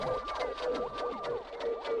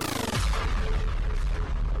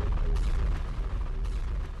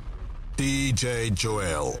DJ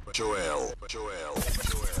Joel.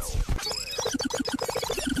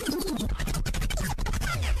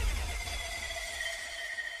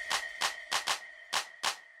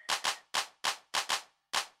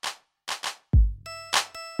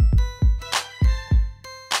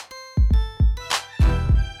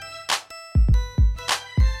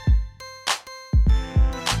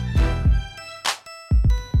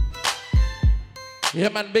 Yeah,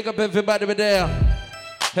 man, big up everybody over there.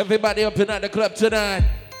 Everybody up in at the club tonight.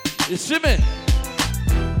 You see me?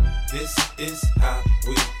 This is how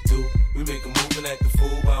we do. We make a move and act the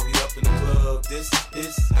fool while we up in the club. This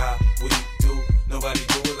is how we do. Nobody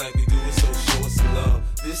do it like we do it, so show us some love.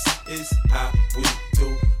 This is how we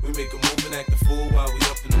do. We make a move and act the fool while we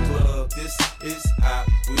up in the club. This is how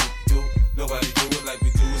we do. Nobody do it like we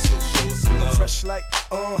do it, so show us some love. Fresh like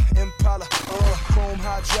Impala, chrome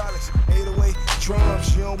hydraulics, 808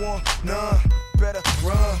 drums. You don't want none. Better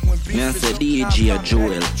run when beef is up. DJ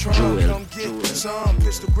Joel. Come get some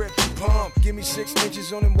pistol grip pump. Give me 6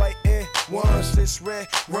 inches on them white air ones. This red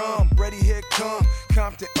rum, ready here come.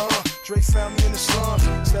 Compton, Dre found me in the slums,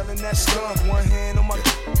 selling that skunk. One hand on my,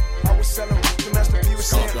 I was selling. The master B was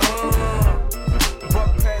saying,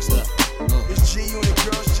 buck past me. It's G on the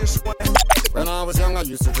girls just want. When I was young, I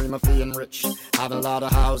used to dream of being rich. Having a lot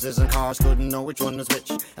of houses and cars, couldn't know which one was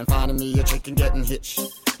which. And finding me a chick and getting hitched.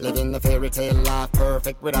 Living the fairy tale life,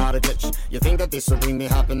 perfect without a glitch. You think that this will bring me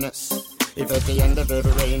happiness? If at the end of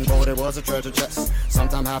every rainbow there was a treasure chest.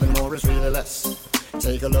 Sometimes having more is really less.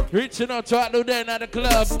 Take a look. Reaching out to out there at the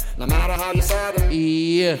club. No matter how you sad them,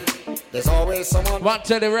 yeah, there's always someone. Want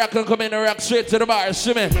to the rock and come in and rock straight to the bar,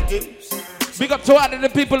 see me? Big up to all of the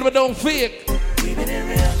people who don't fake.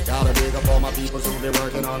 Gotta big up all my people who be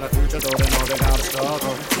working on the future, though they know they gotta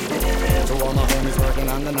struggle. To all my homies working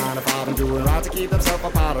on the 9 to 5 and doing right to keep themselves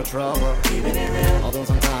up out of trouble. Although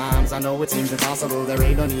sometimes I know it seems impossible, there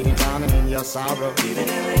ain't no need in drowning in your sorrow.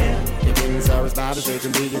 If things are as bad as they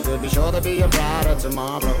can be, you could be sure to be a brighter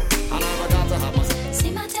tomorrow. I never got to have my.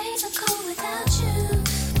 See, my days are cold without you,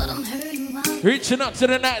 but I'm hurting while reaching up to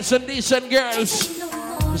the nice and decent girls.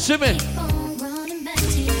 See me?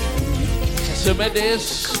 See me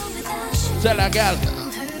this? Tell a girl.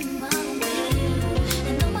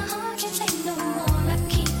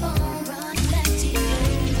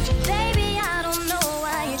 Baby, I don't know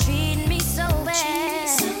why you're treating me so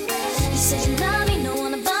bad. You said you love me, no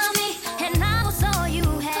one above me, and I was all you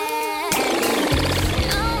had. You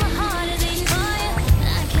know my heart is beating for you, and I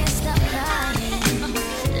can't stop crying.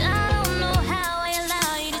 I don't know how I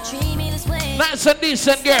allow you to treat me this way. Nice and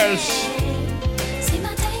decent girls.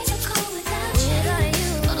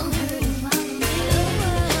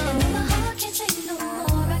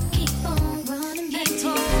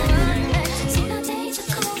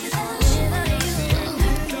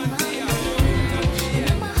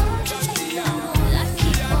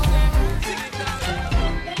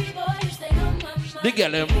 They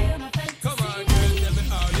get him.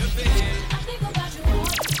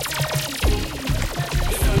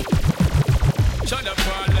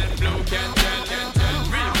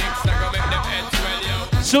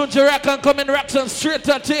 Soon to rock and come in rocks and straight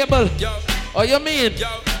to the table. Oh, you mean?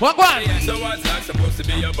 What one? So what's that supposed to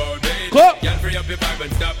be about, baby? Go. Get free up your vibe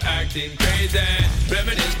and stop acting crazy.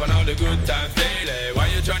 Reminisce on all the good times daily. Why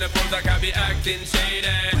you trying to pose like I be acting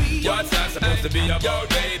shady? What's that supposed to be about,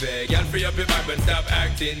 baby? Get free up your vibe and stop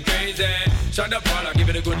acting crazy. Shut up, Paul, I'll give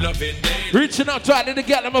it a good loving day. Reaching out to the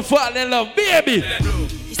girl, I'ma fall in love, baby.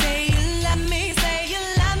 You say you love me, but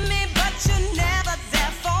you're never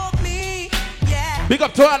there for me. Yeah. Big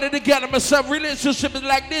up to all of the girl, I'ma some relationship is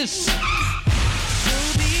like this.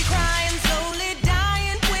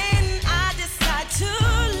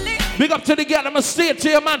 Big up to the girl, I'ma stay to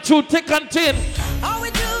your man too thick and thin. All we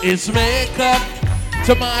do is make up.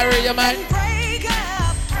 Tomorrow you might break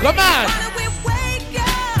up. Come on. Why don't we wake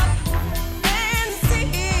up and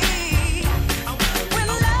see? When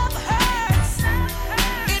love hurts,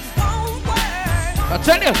 it won't work. I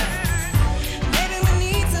tell you. Maybe we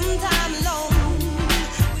need some time alone.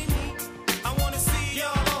 I wanna see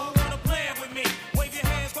y'all wanna play with me. Wave your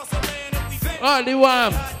hands across the land if we fit. Only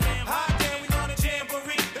one.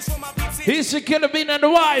 He's the killer bean and the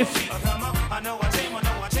wife.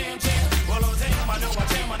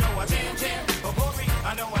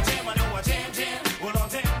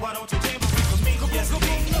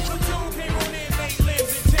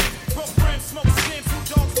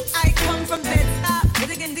 I come from Bed-Stuy. If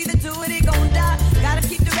you can either do it, it gon' die. Gotta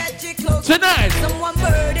keep the ratchet close. Tonight. Someone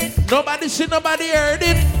murdered. Nobody see, nobody heard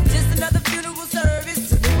it. Just another funeral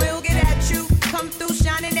service. We'll get at you. Come through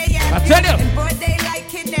shining they at I tell you. And boy, they like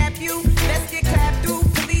kidnap you. Let's get clapped through.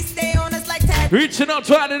 Police stay on us like Reaching out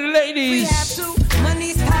to all of the ladies. We have to.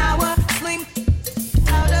 Money's power. Slim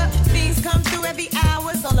powder. Things come through every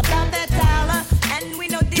hour. It's all about that dollar. And we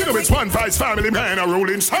know this. You know it's OneVoiceFamily, man, a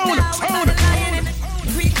rolling sound.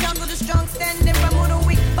 Creek jungle, the strong standing from all the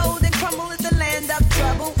weak fold and crumble is the land of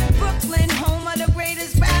trouble. Brooklyn, home of the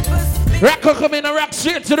greatest rappers. Rock come in and rock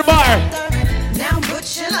straight to the bar. Now put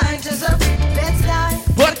your lighters up. Let's die.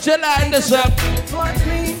 Put your lighters up. Towards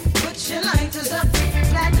me. Put your lighters up.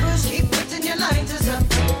 Flatbush, keep putting your lighters up.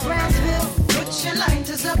 Brownsville, put your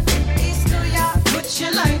lighters up. East New York, put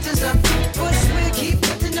your lighters up. Bushwick, keep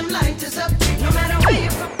putting them lighters up. No matter where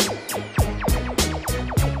you're from.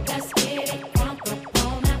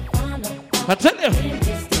 I tell you.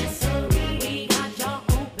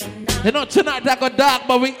 You know, tonight I got dark,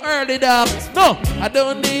 but we early dark. No, I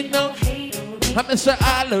don't need no. I'm Mr.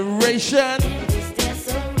 Alleration.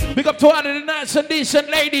 Big up to all of the nice and decent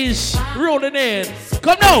ladies rolling in.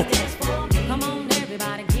 Come now. Come on,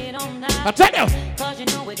 everybody, get on now. I tell you. Cause you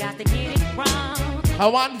know we got to get it wrong. I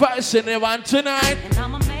want voice in the one tonight. And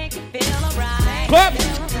I'ma make you feel alright.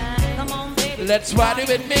 Come on, baby. Let's party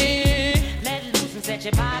with me. Let loose and set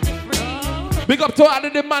your body free. Big up to all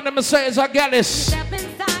of the man that say is a gallus. Step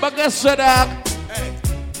inside. But guess what, dog?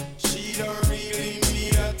 She don't really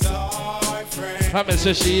need a boyfriend. I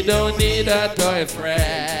say she don't need a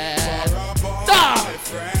boyfriend. Dog!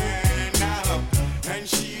 And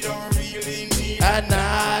she don't really need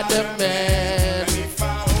Another man. if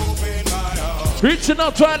I open my heart. Reaching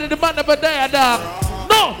out to all of the man over there, dog.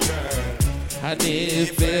 No! I need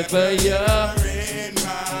favor, yeah.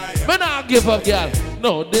 But I'll give up, girl.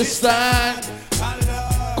 No, this time.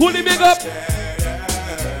 Coolie big up.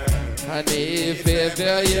 I need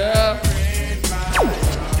favor, yeah.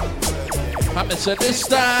 I'm say this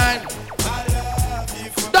time.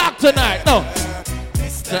 Dark tonight. No.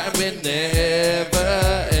 Time will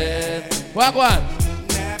never end. Walk one.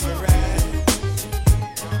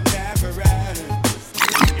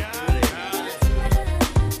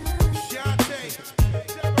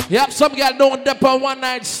 You have some girl don't dip on one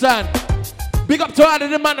night stand. Big up to all of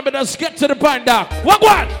the man, but let's get to the point, dog. Walk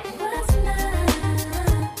one.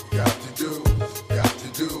 Got to do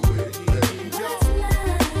it, baby.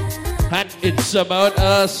 And it's about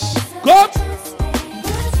us. Go. Got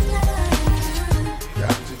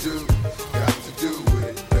to do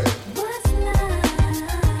it, baby.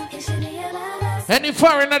 Any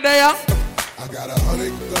foreigner there? I got a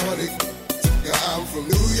honey. I'm from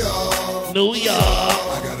New York. New York.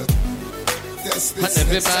 I got a And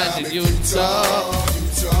everybody in Utah.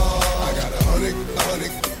 I got a honey.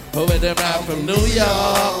 Over there, I'm from New York.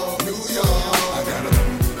 I got a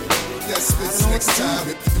that's next time.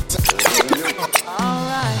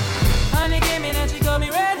 Alright. Honey came in and she got me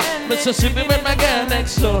red-handed. Mississippi with my girl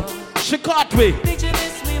next door. She caught me. Picture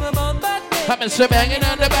this, we were both butt naked. I'm so banging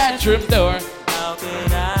on the bathroom door. How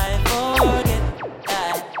could I forget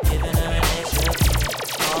that? Giving her an extra.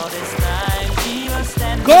 All this time she was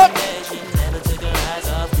standing Go. there. She never took her eyes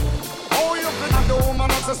off me. Oh, you been the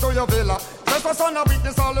woman access to your villa. Just for son of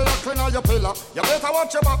weakness, all of the clean on your pillar. You better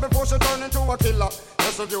watch your back before she turn into a killer.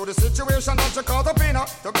 Just review the situation that you caught up in her.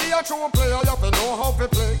 To be a true player, you have to know how to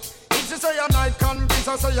play. If she say a night can be,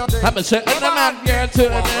 so say a day. I'm say, and I'm out girl to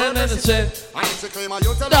the end and say, and if she claim her,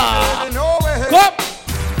 you tell Nah. her, no way. come.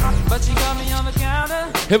 But she got me on the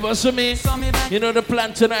counter. It wasn't me. Saw me back You know the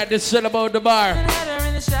plan tonight is all about the bar. and had her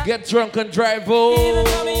in the shop. Get drunk and drive Even home.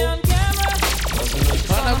 got me on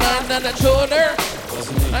camera. On a man and a shoulder.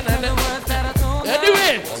 And The then, words that I told her.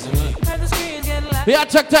 anyway, Had the screens getting loud. we are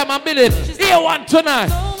check time and bill it. Here one tonight.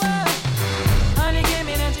 Over. Honey came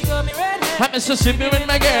in and she got me red-handed. I'm Mississippi with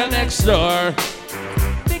my girl next door.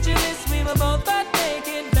 Picture this, we were both butt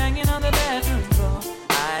naked, banging on the bathroom floor.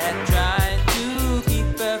 I had tried to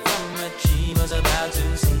keep her from what she was about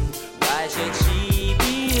to see. Why should she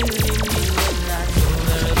believe me when I told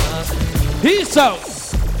her it wasn't me? Peace out.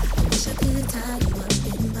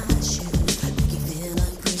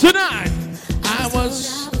 Tonight, I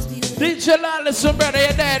was DJ Lawless and brother,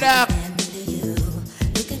 you dead up.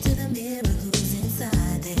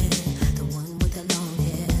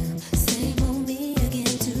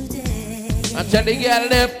 I'm telling you, girl,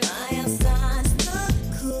 them.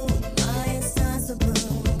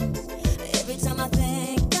 Every time I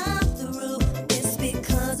think I'm through, it's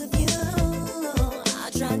because of you. I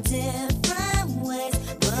try different ways,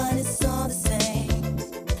 but it's all the same.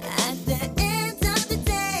 At the end of the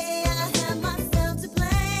day, I have myself to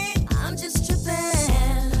blame. I'm just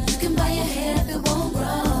tripping. You can buy your hair if it won't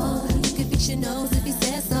grow. You can fix your nose if you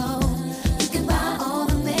said so. You can buy all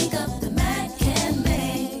the makeup the man can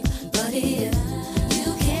make, but if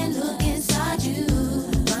you can't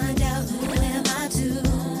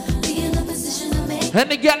And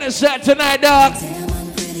the girl is there tonight, dog.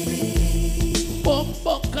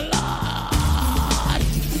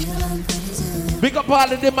 Big up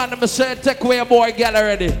all of them and I'm saying take away a boy girl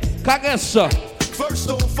already. Can guess so? First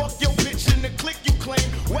off, fuck your bitch in the click you claim.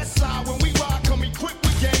 West side when we ride, come equipped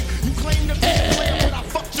with game. You claim to be a player, but I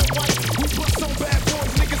fucked your wife. We put some bad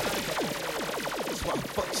boys, niggas. That's why I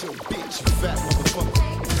fucked your bitch, you fat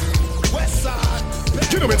motherfucker. West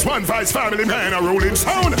side. You know it's OneVoiceFamily, man, a rolling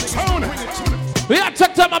sound. We are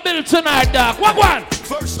checked out my bill tonight, dog. What one?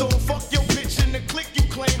 First off, fuck your bitch in the click you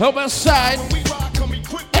claim. Over side. When we ride, come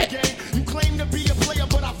equipped with game. You claim to be a player,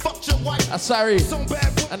 but I fucked your wife. I'm sorry. Some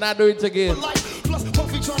bad boys. And I do it again. Plus,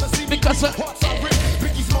 Puffy trying to see me because parts I rip.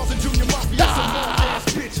 Biggie Smalls and Junior Mafia, some more ass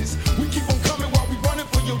bitches. We keep on coming while we running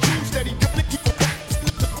for your dreams. Steady gonna keep on.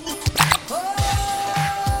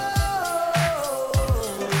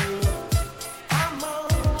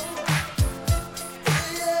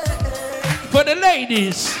 For the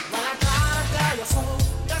ladies.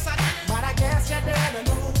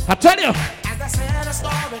 I tell you.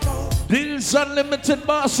 This unlimited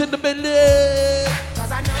boss in the building.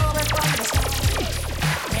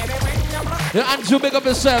 Yeah, Andrew, big up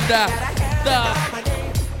yourself there.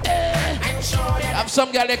 Have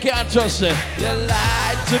some girl you can't trust it. You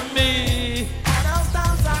lied to me.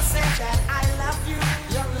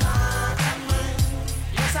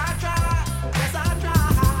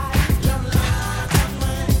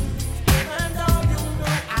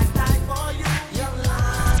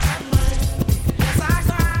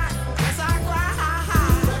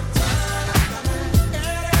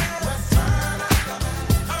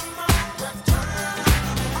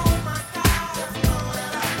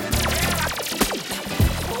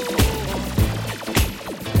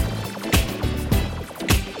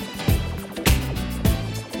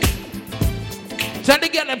 Tell the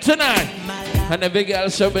girl tonight. And every girl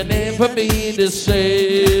shall be never be the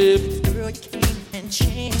same. Girl, you came and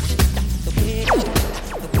changed the way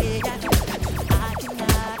I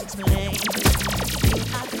cannot explain.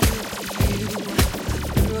 I feel for you.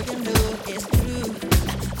 Girl, you know it's true.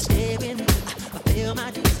 Stay with me, I feel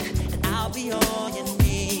my dues, and I'll be all you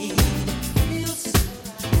need. Feels so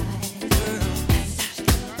right, girl.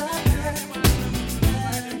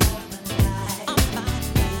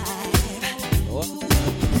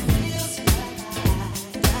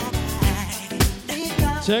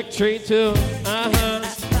 Check 3, 2,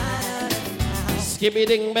 Skibby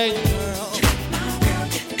ding bang.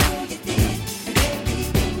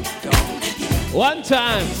 One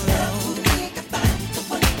time.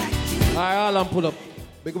 Alright, all I'm pull up.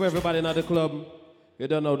 Big up everybody in the club. You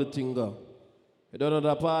don't know the thing go. You don't know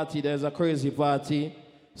the party, there's a crazy party.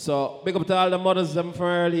 So big up to all the mothers them from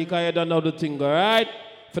early, because you don't know the thing go, alright?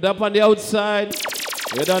 For them on the outside,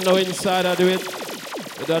 you don't know inside I do it.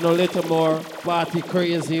 You don't know little more, party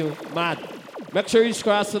crazy, mad. Make sure you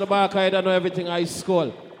cross to the bar, because you don't know everything I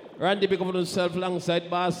school. Randy pick up himself alongside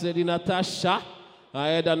Boss Lady Natasha.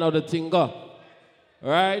 I don't know the thing go.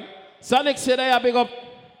 Alright? Sonic said I big up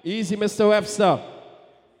easy Mr. Webster.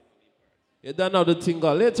 You don't know the thing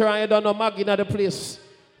go. Later on you don't know Maggie in the place.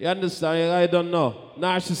 You understand? I don't know.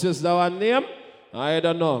 Narcissist that one name? I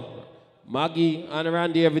don't know. Maggie and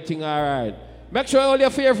Randy, everything alright. Make sure you hold your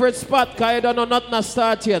favorite spot, because you don't know nothing has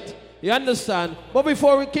started yet. You understand? But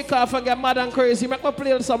before we kick off and get mad and crazy, make me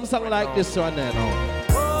play some song like this one there now.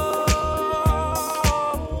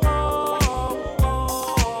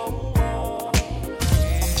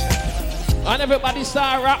 And everybody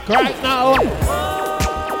start rock right now.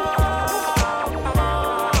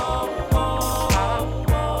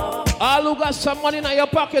 All who got some money in your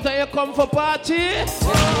pocket and you come for party.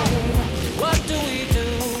 What do we do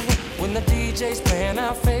when the DJ's playing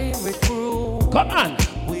our favorite crew? Come on.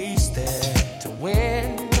 We stand to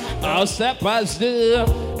win. I'll step as do.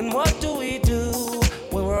 And what do we do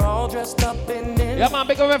when we're all dressed up in it? Yeah, man,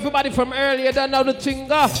 big up everybody from earlier that know the thing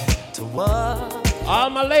go. To what? All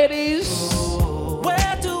my ladies.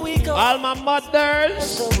 Where do we go? All my mothers.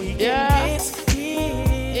 So we can Yeah. dance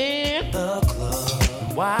in the club.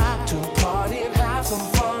 Why? To party and have some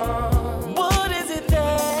fun. What is it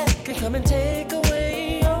that can come and take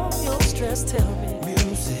away all your stress? Tell me.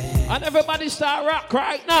 Music. And everybody start rock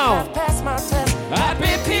right now. I've passed my test.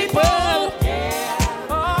 Happy people.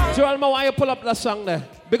 Yeah. Joel, why you pull up that song there?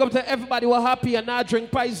 Big up to everybody who are happy and not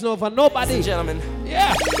drink poison over nobody. Ladies and gentlemen.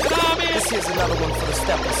 Yeah. You know what I mean? This here's another one for the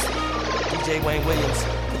steppers. DJ Wayne Williams.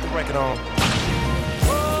 Put the record on.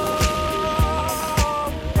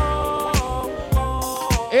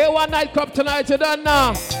 A1 nightclub tonight, you don't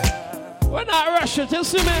know. We're not rushing, you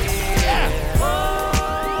see me? Yeah.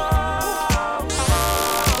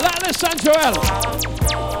 Like this, Joel.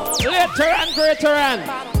 Later and greater and.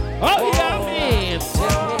 Oh, yeah, man.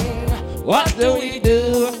 What do we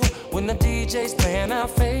do when the DJ's playing our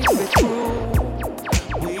favorite groove?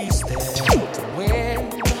 We stand to win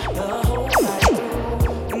the whole night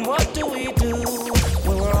through. And what do we do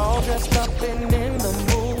when we're all dressed up and in the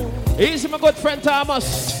mood? Easy, my good friend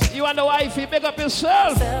Thomas. You and the wifey, big up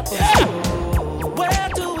yourself. Yeah. Where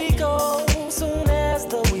do we go soon as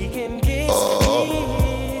the weekend gets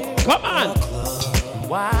here? Come on.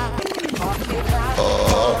 Why?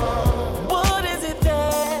 What is it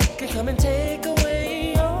that can come and take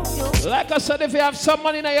away all your... Like I said, if you have some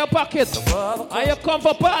money in your pocket and you come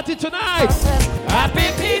for party tonight,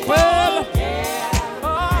 happy people.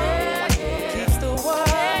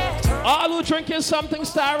 All who drinking something,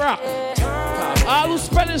 star rock. All who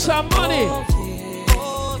spending some money.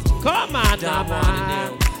 Come on now,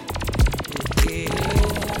 man.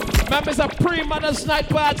 Remember, it's a pre-Mother's Night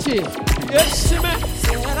party. Yes, see me?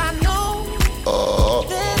 Said I know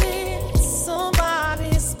that it's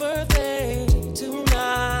somebody's birthday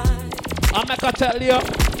tonight. I'm gonna tell you.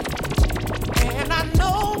 And I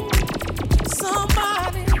know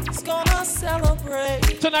somebody's gonna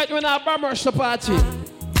celebrate. Tonight we're not a party.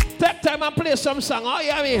 Take time and play some song. Oh,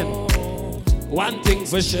 yeah, I mean. One thing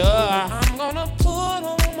for sure. I'm gonna put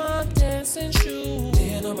on my dancing shoes.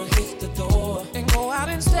 Then I'ma hit the door and go out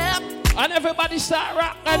and step. And everybody start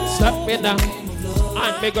rock and step in now.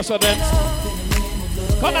 And make us a dance.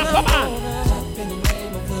 Come on, come on.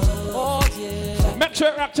 Make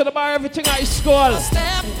sure you rock to the bar, everything I score.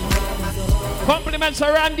 Compliments to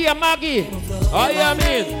Randy and Maggie. Oh, yeah, I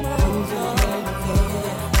mean.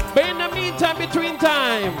 But in the meantime, between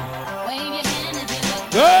time.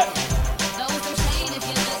 Good.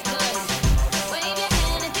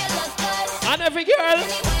 And every girl.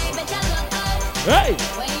 Hey.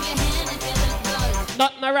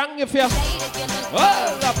 Nothing wrong if you.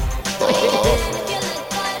 Hold up.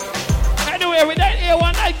 Anyway, we don't hear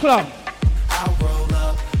one nightclub. I'll roll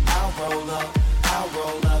up, I'll roll up, I'll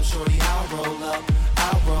roll up, shorty, I'll roll up,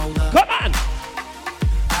 I'll roll up. Come on.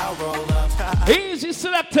 I'll roll up. Easy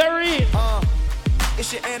selectory.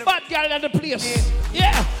 It's your Bad girl in the place.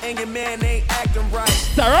 Yeah. And your man ain't acting right.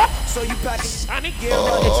 Stir up. So you pack it. Sonic. Get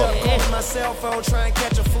right, call my cell phone, try and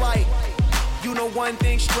catch a flight. You know one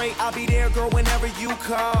thing straight, I'll be there, girl, whenever you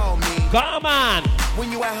call me. Come on.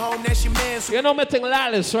 When you at home, that's your man. So you know me thing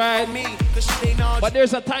Lawless, right? But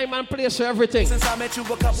there's a time and place for everything. Since I met you a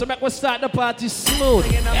couple, so make we start the party smooth.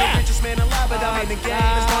 And I'm yeah. the richest man alive, but I'm in the game.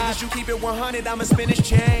 As long as you keep it 100, I'ma spin this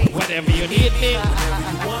chain. Whatever you need me.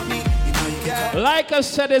 Whenever you want me, you know you got. Like I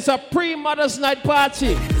said, it's a pre-Mother's Night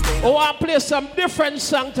party. Oh, I play some different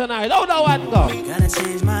song tonight. How that one go? Gotta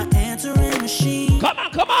change my answering machine. Come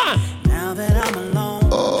on, come on. Now that I'm alone,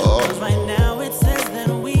 cause right now it says that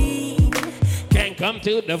we can't come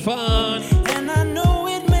to the fun. And I know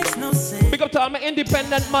it makes no sense. Big up to all my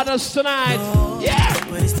independent mothers tonight. Yeah.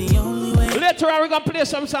 But it's the only way. Later on, we're gonna play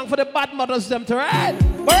some song for the bad mothers them to ride.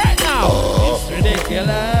 But right now, it's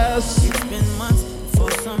ridiculous. It's been months,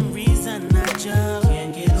 for some reason I just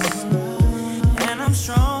can't get over. And I'm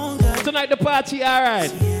stronger. Tonight the party,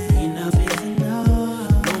 alright. Enough is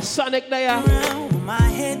enough. Sonic there. My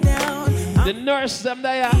head down. The nurse them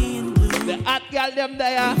there. The hot girl them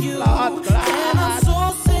there. Lord God. And I'm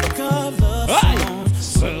so sick of love songs.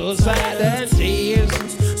 So sad and tears.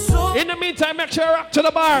 In the meantime, make sure you rock to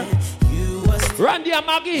the bar. Randy and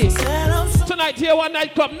Maggie. Tonight here one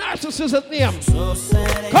nightclub. Narcissist name.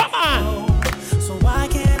 Come on. So why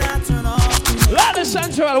can't I turn off? Lawless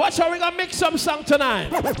Central. Watch how we gonna mix some song tonight.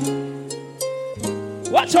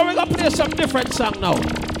 Watch how we gonna play some different song now.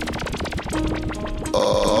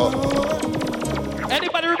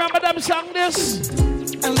 Anybody remember them song this?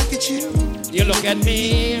 I look at you. You look at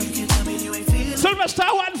me. Sylvester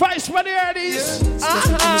OneVoiceFamily hear these.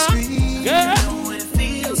 Yeah.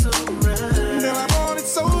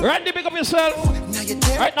 Randy, pick up yourself.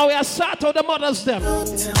 Right now we are start out the mothers them.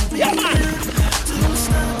 Yeah, man.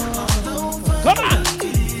 Come on.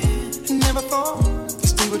 Never thought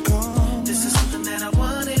this day would come. This is something that I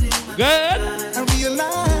wanted. Good. I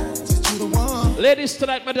realized that you're the one. Ladies,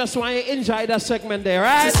 tonight, I just want you to enjoy that segment there,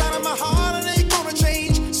 right? Inside of my heart, it ain't gonna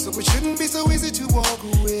change. So it shouldn't be so easy to walk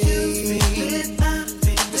away.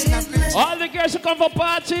 All the girls who come for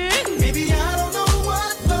party. Maybe I don't know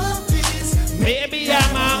what love is. Maybe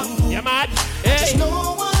I'm out. You're mad. Hey. Just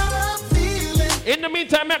know what I'm feeling. In the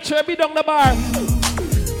meantime, make sure you be down the bar.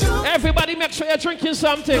 Everybody, make sure you're drinking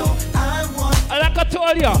something. Like I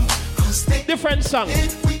told you, different song,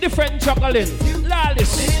 different juggling.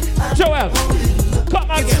 Lawless, Joel, come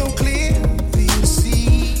again. It's so clear for you to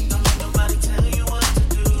see. Nobody tell you what to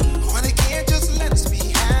do. When they can't just let us be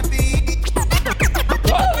happy.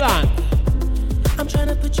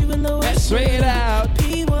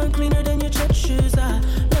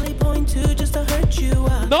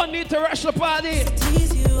 special party.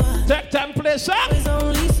 Take time, play song.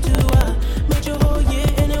 Made your whole year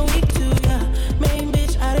in a week too, yeah. Main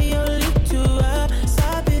bitch out of your league too,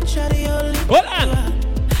 side bitch out of your league. Hold on.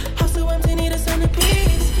 House so empty, need a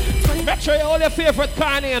centerpiece. Make sure you hold your favorite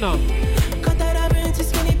carne, you know. Cut that up into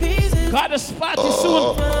skinny pieces. Got the party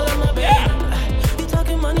soon. Yeah. You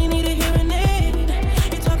talking money, need a hearing aid.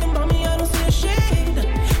 You talking about me, I don't see a shade.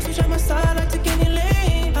 Switch on my side, I like to get any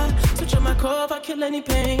lane. Switch on my core if I kill any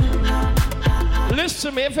pain.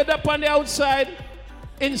 Listen to me, if you're up on the outside,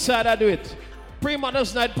 inside I do it.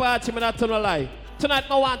 Pre-Mother's Night party, I'm not telling a lie. Tonight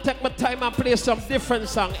I want to take my time and play some different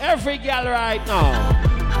song. Every girl right now.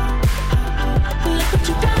 Look what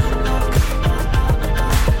you got.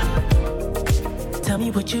 Tell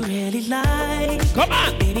me what you really like. Come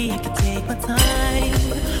on. Baby, I can take my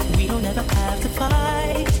time. We don't ever have to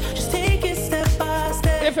fight. Just take it step by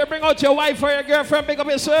step. If you bring out your wife or your girlfriend, pick up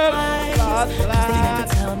yourself. Just you never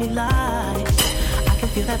tell me lies. I can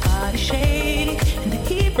feel that body shake. And the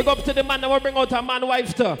heat. Bring up to the man, and we'll bring out a man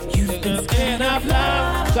wife too. You've been scared of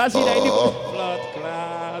love. Because he like the blood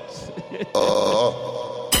clots.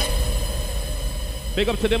 Big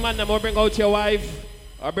up to the man, and we'll bring out your wife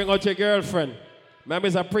or bring out your girlfriend. Remember,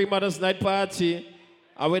 it's a pre-Mother's Night party,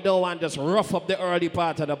 and we don't want to just rough up the early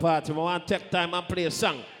part of the party. We want to take time and play a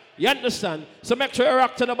song. You understand? So make sure you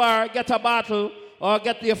rock to the bar, get a bottle, or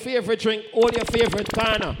get your favorite drink, hold your favorite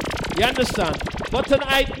corner. You understand? But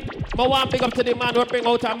tonight, I want to big up to the man who bring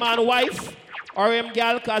out a man wife, or him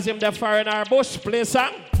girl, cause him the foreigner bush. Play a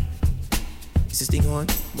song. Is this thing on?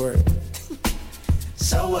 Word.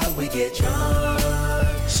 So what, we get drunk.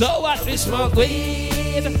 So what, we smoke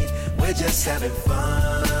weed. We're just having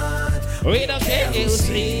fun. We don't care you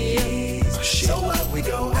sleep. So what, we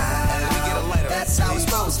go out. That's how it's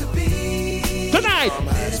supposed to be. Tonight.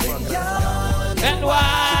 And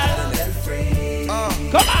wild.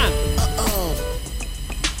 Come on.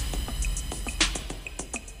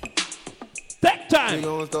 Take time.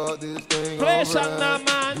 Play a song now,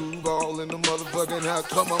 man. You all in the motherfucking house.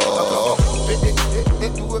 Come on.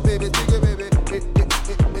 Do it, baby. Take it, baby.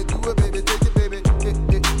 Do it, baby. Take it, baby.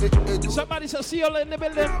 Somebody says, see you in the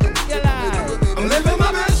building. I'm living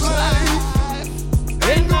my best life.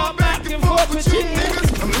 Ain't no back and forth with you.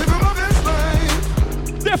 Niggas, I'm living my best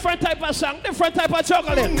life. Different type of song, different type of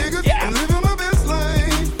juggling. Niggas, Yeah. I'm living my best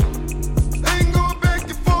life. Ain't going back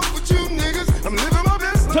and forth with you niggas. I'm living my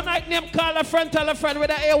best life. Tonight, name call a friend, tell a friend with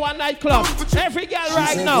the A1 nightclub. Every girl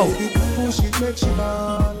right now. Push it, make she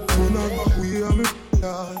bad. We are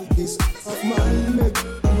this of my neck.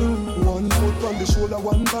 One foot on the shoulder,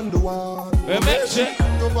 one on the wall.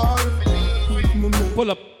 Pull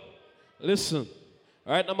up. Listen.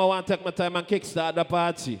 All right, now I want to take my time and kickstart the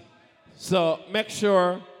party. So make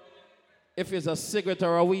sure if it's a cigarette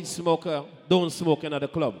or a weed smoker, don't smoke in at the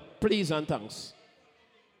club. Please and thanks.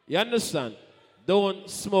 You understand? Don't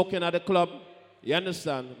smoke in at the club. You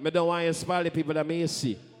understand? I don't want you to spoil the people that may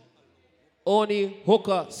see. Only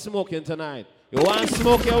hooker smoking tonight. You want to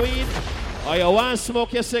smoke your weed or you want to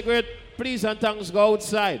smoke your cigarette, please and thanks go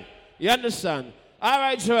outside. You understand? All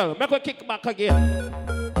right, Joel, make a kick back again.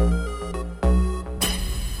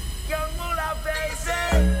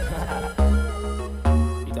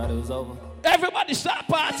 You thought it was over? Everybody start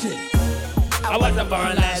partying. I was a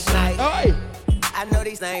born last night. Oi. I know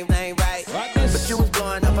these names ain't right. What this? But you was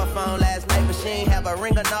blowing up her phone last night, but she ain't have a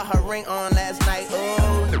ring or not her ring on last night.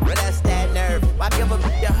 Ooh, but that's that nerve. Why give a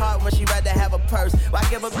bitch your heart when she rather have a purse? Why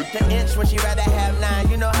give a bitch an inch when she rather have 9?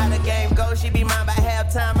 You know how the game goes, she be mine by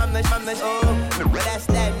halftime. I'm the ooh, but that's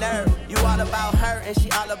that nerve. You all about her and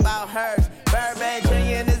she all about hers. Birdman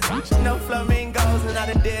Jr. and this bitch, no flamingos, and I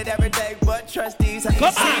done did every day but trust these.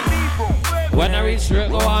 Come on. When I reach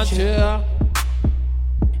work, go on chill.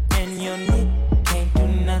 And your knee can't do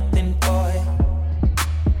nothing for you.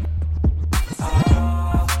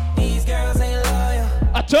 Oh, these girls ain't loyal.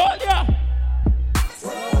 I told ya.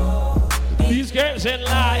 These girls ain't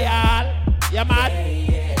loyal. Yeah, man.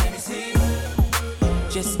 Yeah, let me see.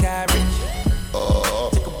 Just got rich.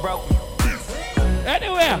 Took a broke.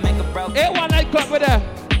 Anyway, Make a broke. A1 nightclub with her.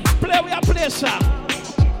 Play with your play song.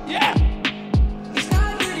 Yeah. It's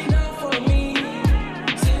not good enough for me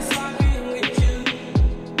since I've been with you.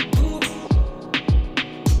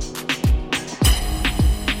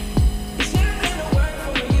 It's not gonna work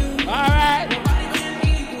for you. All right. Nobody can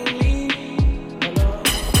equal me.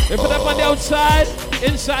 If it's up on the outside,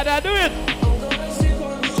 inside I do it. I'm gonna sip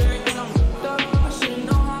on the drink and I'm fucked up. I should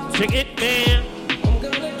know how to. Check it, man. I'm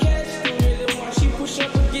gonna catch the rhythm while she push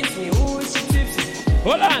up against me. Ooh, is she tipsy?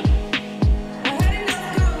 Hold on. I had enough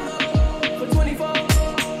combo for 24.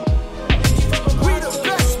 We the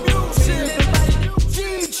best music.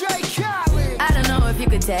 DJ Khaled.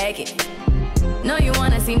 take it. No, you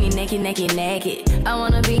wanna see me naked, naked, naked. I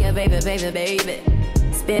wanna be a baby, baby, baby.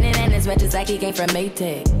 Spinning in his red just like he came from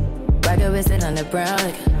Maytag. Rocket with it on the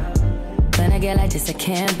brown. When I get like this, I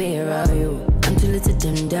can't be around you. I'm too little to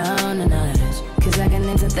dim down a notch. Cause I can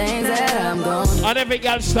into things that I'm going. On every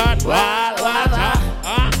girl start. Wow, wow,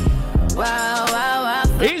 wow. Wow, wow,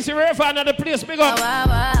 wow. Easy riff, another place, big up. Wow,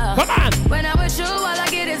 wow. Come on. When I'm with you, all I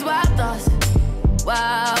get is wild thoughts.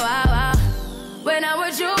 Wow, wow, wow. When I'm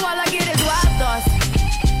with you, all I get is wild thoughts.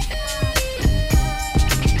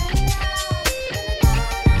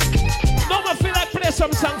 No more feel like play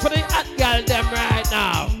some song for the hot girl them right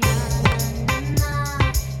now.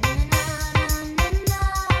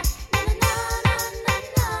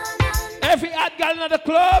 Every hot girl in the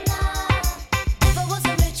club.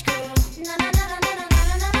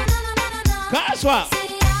 Guess what?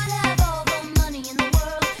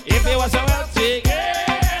 If it was a wealthy girl,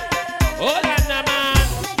 hold on, man.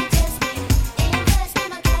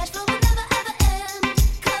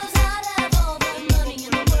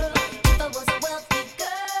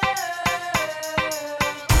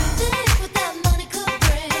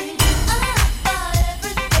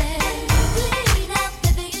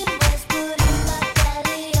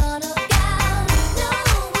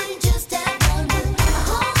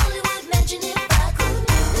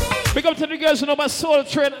 Big up to the girls who know my soul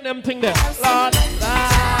train and them thing there. Lord,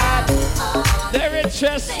 Lord, they're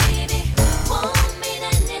richest.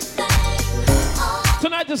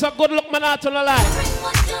 Tonight is a good look, man, out on the line.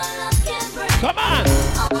 Come on.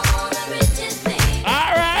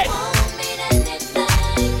 All right.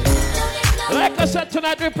 Like I said,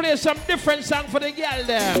 tonight we play some different song for the girl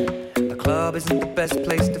there. The club isn't the best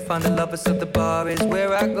place to find the lovers, so the bar is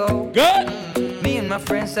where I go. Good. Me and my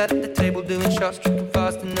friends sat at the table doing shots, tripping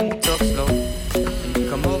fast, and then we talk slow.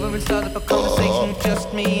 Come over and start up a conversation with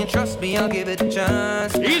just me, and trust me, I'll give it a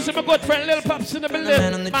chance. He's my good friend, Lil Pops in the building.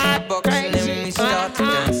 Man on the jukebox, and then we start to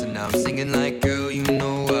dance, and now I'm singing like, girl, you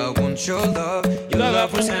know I want your love. Your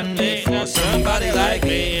love was handmade for somebody like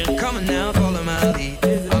me. Come on now, follow my lead.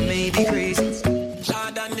 I may be crazy.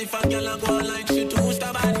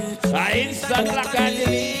 I instant like I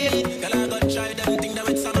delete.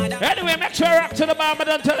 Anyway, make sure rock to the bar, but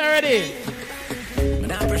don't tell her already.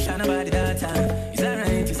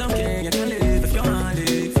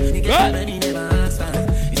 Good.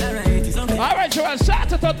 Alright, Joel,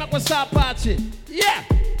 start it out, make us start party. Yeah.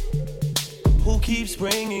 Who keeps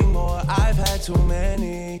bringing more? I've had too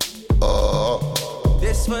many.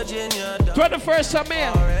 This Virginia 21st of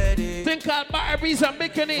May. Think called Barbies and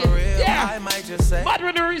Bikini. Yeah. I might just say. But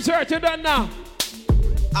when the resort you done now.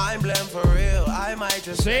 I'm blamed for real. I might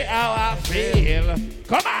just say how I feel.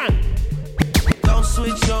 Come on. Don't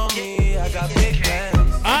switch on me. I got big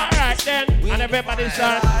plans. Alright then. And everybody's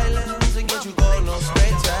on. Islands and get you going on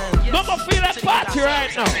straight time. No more feel that party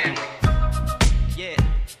right now. Yeah.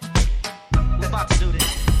 We're about to do this.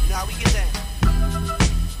 You know how we get down.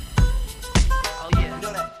 Oh yeah. You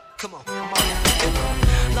know that. Come on.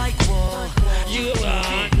 Like what? You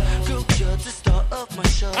want? Girl, you're the star of my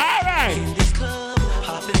show. Alright. In this club,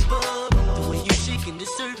 hopping bub. The way you shaking this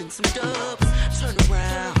serving some dubs. Turn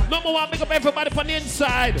around. Number one, pick up everybody from the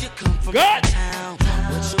inside. Good.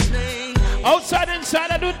 What's your name? Outside,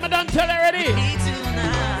 inside, I do it, but don't tell already.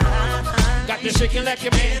 Got you shaking like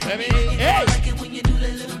you mean, baby. Hey.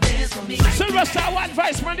 Sylvester,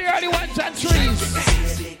 OneVoiceFamily, the early ones and threes.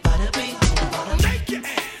 Shake your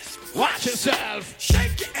ass. Watch yourself.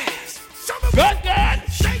 Shake your ass. Good, good.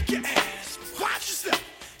 Shake your ass. Watch yourself.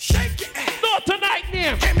 Shake your ass. No tonight,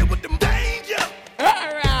 name. Hit me with them danger. All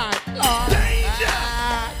right. Danger.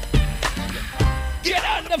 Get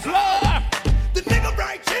on the floor. The nigga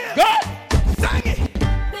right here. Good. Sing it.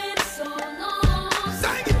 Been so long.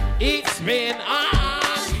 Sing it. It's been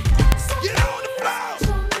on. Get on the floor.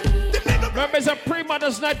 The nigga. Remember, it's a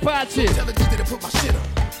pre-mother's night party. Tell the DJ to put my shit on.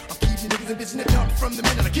 I'm keeping niggas in business talking from the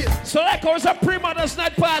minute I get it. So like it was a pre-mother's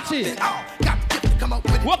night party. Then all got the gift to come out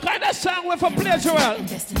with it. What kind of song we for play, Joel?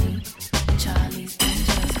 Destiny, Charlie's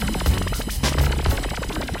Angels.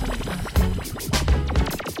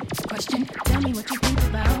 Question, tell me what you think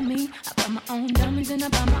about me. I buy my own diamonds and I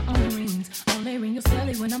buy my own rings. Only ring your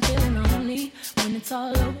celly when I'm feeling lonely. When it's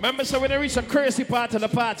all over. Remember, so when they reach a crazy part of the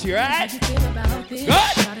party, right? How you feel about this?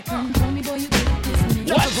 Good. Try to come for me, boy, you get it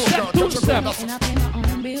dismissed. One step, two step. And I pay my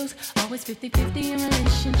own bills. Always 50-50 in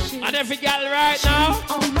relationships. And every gal right now,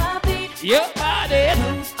 on my feet. your body.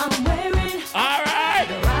 I'm wearing. All right.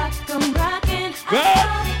 The rock I'm rocking. Good.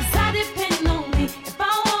 Cause I depend on me. If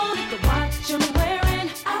I wanted the watch I'm wearing,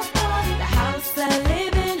 I bought it. The house I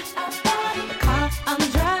live in, I bought it. The car I'm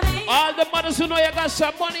driving, All the mothers who know you got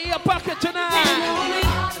some money in your pocket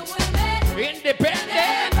tonight.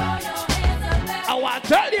 Independent. I want to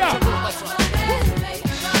tell you.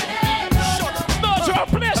 No, to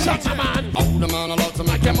replace something, man. Oh, the man allowed to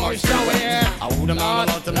make you moist away. Oh, the man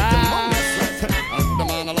allowed to make you moist. Oh, the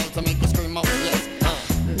man allowed to make you scream out, yes.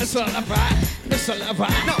 It's all about. It's all about.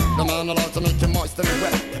 No, the man allowed to make you moist and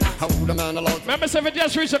wet. Oh, the man allowed to. Remember, if you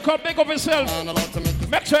just reach a cup, big of yourself. Man allowed to make you.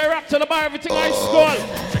 Make sure you rock to the bar, everything I score.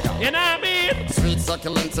 You know what I mean? Sweet,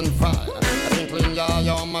 succulent, and fine. I think clean, yeah,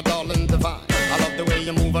 you're my darling divine. I love the way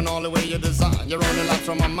you move and all the way you design. You're only life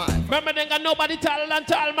from my mind. Remember, they got nobody taller than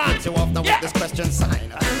tall, man. Hit you off now with this question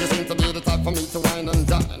sign. You seem to be the type for me to wine and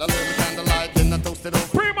dine. A little candlelight in a toasted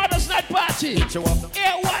oak. Pre-mother's night party. Hit you off.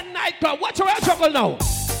 Here, one night club. Watch your trouble now.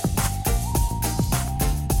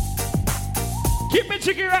 Keep it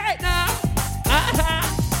chicky right now.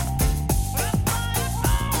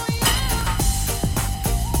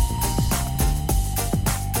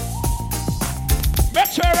 Make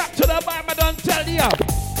sure you rock to the bar, I don't tell you.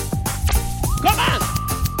 Come on.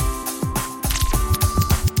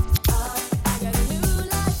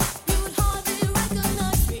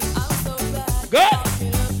 Good.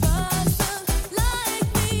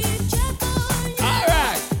 All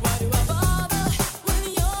right.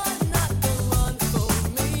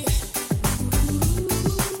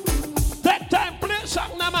 That time, play a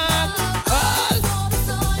song now, man.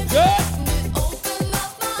 Good.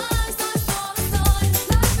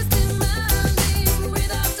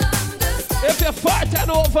 If you're fighting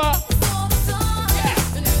over,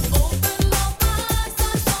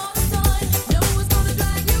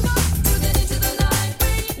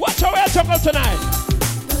 watch how we're talking tonight.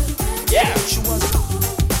 Yeah.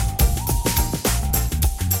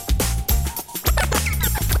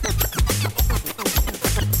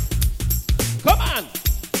 Come on.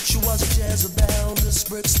 She was a Jezebel, this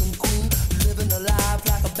Brixton queen, living a life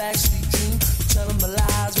like a backstreet dream, telling my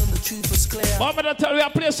lies when the truth was clear. Mama, I tell you, I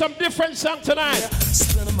play some different song tonight. Yeah,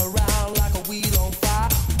 spin them around like a wheel on fire,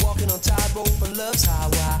 walking on tightrope and love's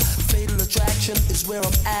highway. Fatal attraction is where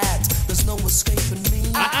I'm at. There's no escaping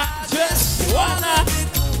me. I just wanna.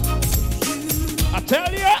 I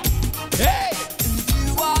tell you, hey.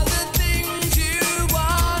 You are the things you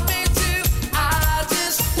want me to. I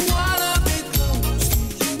just wanna be close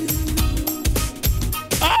to you.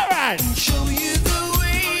 All right. Show you the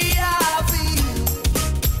way I feel.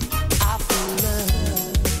 I feel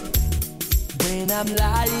love when I'm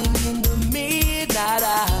lying in the midnight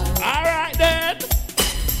hour. All right then.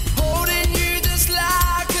 Holding you just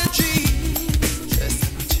like a dream.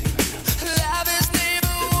 Love is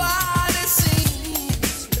never what it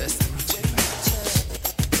seems.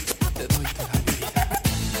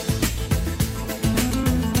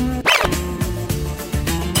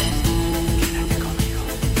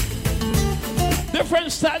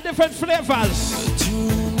 Different style, different flavors.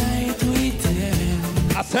 Tonight we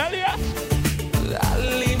dance. I tell you. I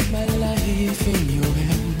live my life in your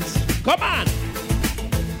hands. Come on.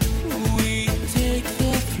 We take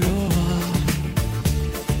the floor.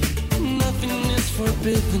 Nothing is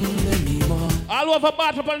forbidden anymore. All over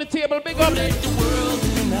bottom on the table, big up. Don't let the world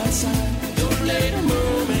in outside. Don't let a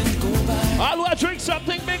moment go by. All who drink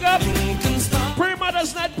something, big up. Stop.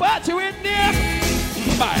 Pre-mother's night party, we in there.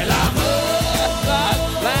 Bailamos.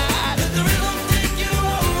 Let the rhythm take you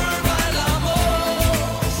over.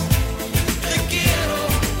 Bailamos. Te quiero.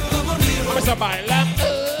 Como digo. Mr. Bailam.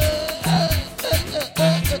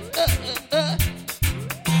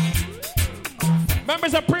 Remember,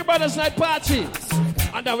 it's a pre-mother's night party.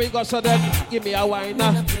 And then we go, so then, give me a wine,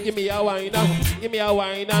 give me a wine, give me a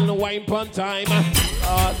wine, and wine pun time.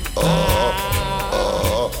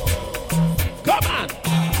 Come on.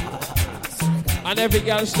 And every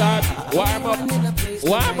girl start, warm up,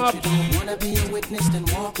 warm up. Wanna be a witness and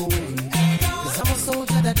walk away. Cause I'm a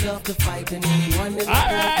soldier that love to fight, and anyone in the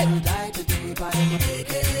world will die today by him.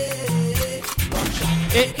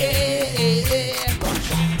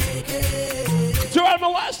 Joel, I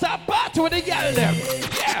want to start party with the girl there.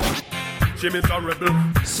 Yeah. Jimmy's a rebel.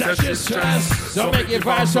 Such a stress. So make it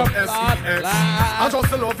rise up. I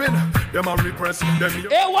just loving them a repress them.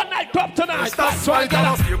 Hey, one night club tonight. That's why I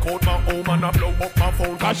gotta stick out my home and I blow up my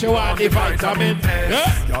phone. Cause she want the vitamin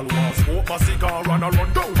S. Y'all want smoke my cigar and I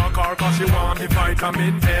run down my car cause she want the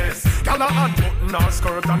vitamin S. Y'all a unbutton her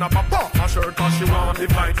skirt and a pop off my shirt cause she want the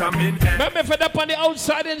vitamin S. Remember if it up on the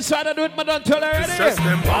outside, inside I do it, but don't tell her already. Stress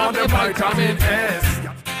them want the vitamin S.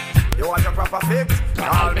 You want your proper fix?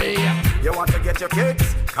 Call me. You want to get your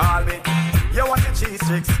kicks? Call me. You want your cheese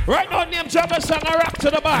sticks? Right now, name drop a song and rock to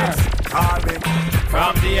the bar. Call me.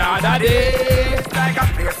 From the other day. It's like a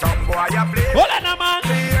play some boy you play. Hold on, man.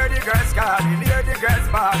 Hear the girls call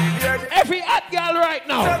hot girl right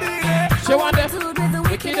now. She want the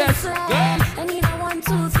wickedest girl. I need a 1,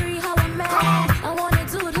 2, 3, how a man. I want a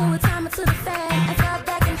dude who would time it to the fan. I felt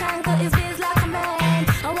back in time, but his biz like a man.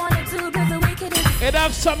 I want a dude with the wickedest. It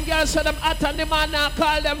have some girls say them hot and the man now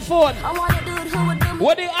call them phone. I want a dude who would do me.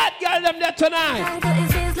 What the hot girl them there tonight?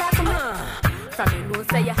 His biz like a man. From you know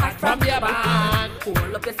say you hot from your band.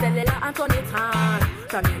 Pull up your cellular and turn it on.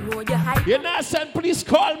 From you know you hype. You not send, please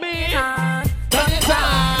call me. Turn it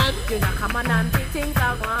on. You not come on and big things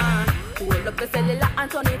are gone. Pull up your cellular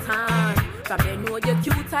and turn it on. From you know you're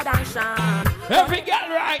cuter than Sean. Every girl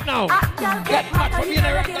right now. Get hot from you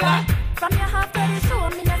regular. From your half to the show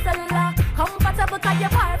me a cellular. Comfortable cause you're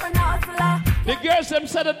part of the hustler. The girls them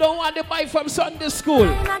said they don't want to buy from Sunday school.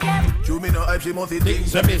 You me no hype, she must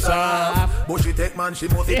things to me soft. But she take man, she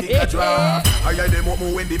must take a draft. I hear them up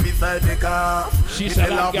when the missile take off. She said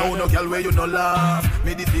laugh, no girl where you no laugh.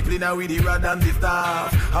 Me discipline her with the rod and the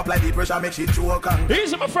staff. Apply the pressure, make she choke and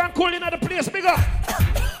here's my friend calling at the place, bigger.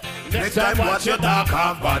 Next time watch your talk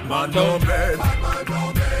off, bad man don't bed.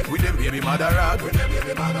 With them baby mother rag.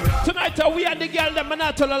 Tonight we and the girl them are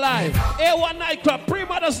not all alive. A1 nightclub,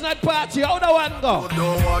 pre-mother's night party. How the one go?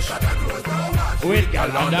 Don't wash. With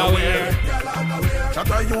girl underwear. Shut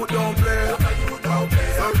up, you don't play.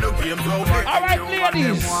 Alright,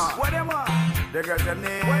 ladies. What them want? The girls them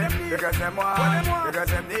need, the girls them want, the girls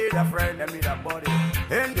them need a friend, them need a buddy.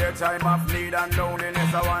 In their time of need and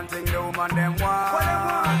loneliness, I want thing the woman them want. What them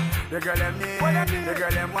want? The girl them need, the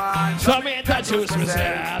girl them want. So me introduce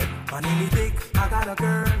myself. My name is Dick, I got a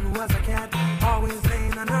girl who was a cat, always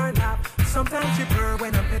laying on her lap. Sometimes she purr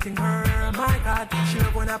when I'm petting her. My God, she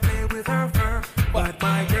love when I play with her fur. But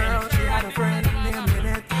my girl, she had a friend named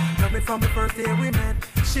Lynette. Love me from the first day we met.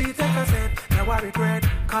 She take a set, now I regret,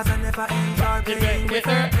 cause I never enjoyed playing with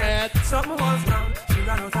her head. Something was wrong, she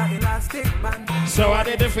ran out of elastic band. So I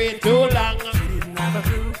didn't feel too long. She didn't have a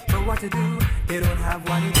clue for what to do. They don't have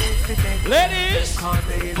what it takes to take. Ladies! Cause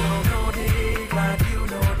they don't know Dick, like you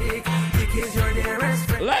know Dick. Dick is your dearest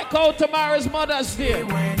friend. Like how tomorrow's Mother's Day.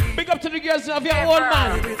 Big up to the girls of your own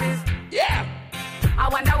man. Yeah! I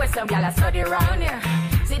wonder where some y'all study around here.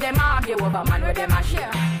 See them argue over man where them a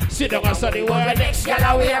share. See them a study where word. next y'all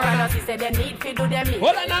are wear. And us say them need to do them need.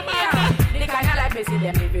 Hold on a man. The kind of life me see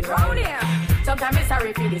them living round here. Sometimes it's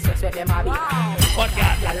sorry for this where them are be. What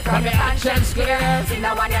God? From your conscience clear. See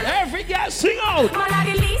now one y'all. Every girl sing out. Man are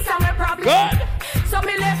the least of my problem. Good. So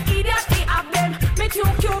me left idiot me have them. Me too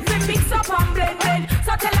cute me mix up and blend.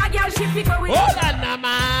 So tell a girl she fit go with. Hold on a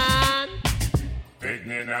man. Pick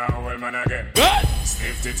me now, well man again. Good.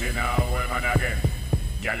 Stiff titty now, well man again.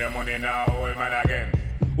 Get your money now, well man again.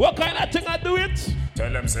 What kind of thing I do it?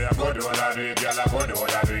 Tell them say I go do all I do it, girl I go do all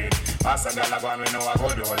I do it. Pass a girl I go me know I go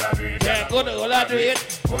do all I do it. Yeah, go do all I do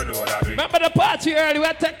it. Go do all I do it. Remember the party early,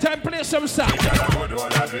 we take time play some song. Girl I go do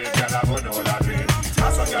all I do it, girl I go do all I do it.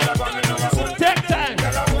 Pass a girl I go me know I go do. Take time,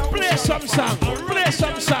 play some song, play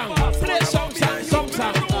some song, play some song, some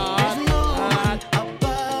song.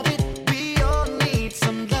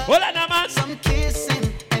 Hold on, man. Some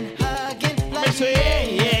kissing and hugging like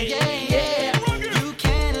yeah. You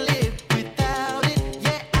can't live without it.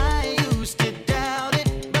 Yeah, I used to doubt it,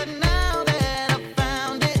 but now that I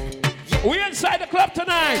found it, yeah. We inside the club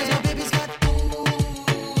tonight.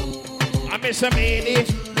 I miss a lady.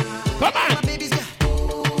 Come on.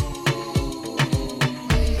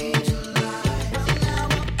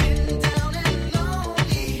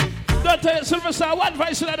 Don't tell you, Silverstar, one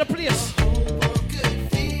voice in the place.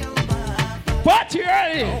 Party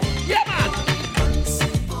early. Yeah, man.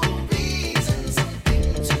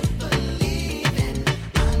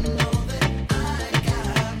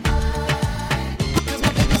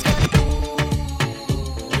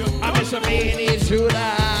 I miss a mini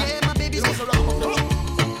Judah.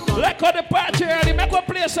 Like how the party early, make us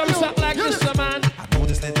play some song like this, man. I know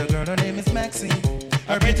this little girl, her name is Maxine.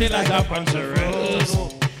 Her pretty like a bunch of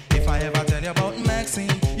rose. If I ever tell you about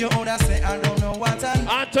Maxine, you ought to say I don't know what I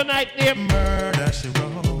know. And tonight, name Murder She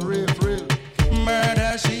Wrote. Real.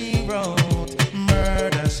 Murder She Wrote.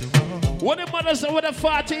 Murder She Wrote. What the mothers with the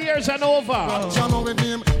 40 years and over? John with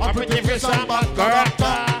him, a pretty face and bad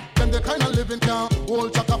character. Then the kind of living can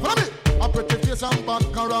hold chaka from me. A pretty face and bad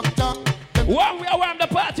character. One we are the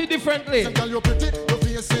party differently. Tell you pretty, you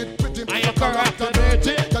face it pretty. And your character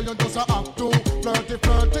dirty. Tell you just a act too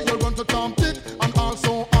flirty. You run to Tom Dick and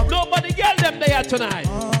also nobody get them there tonight.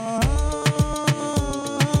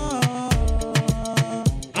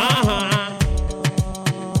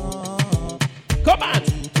 Come on.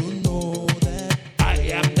 I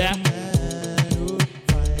am there.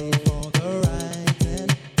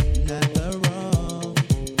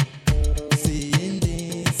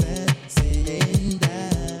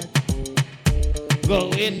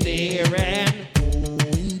 in there and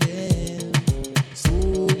So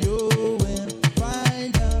you will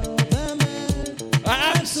find out the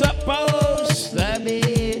man I'm supposed to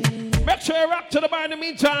be. Make sure you rock to the bar in the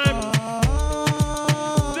meantime.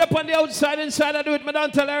 Step on the outside, inside, I do it, but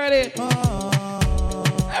don't tell already.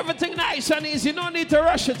 Everything nice and easy, no need to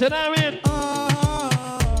rush it, you know what I mean?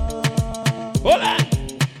 Hold on.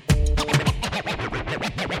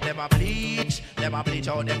 Them a bleach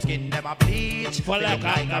out them skin, them a bleach. For They like look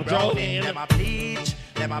like a a brownie, drowning.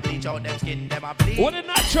 them a bleach out them skin, them a bleach. What the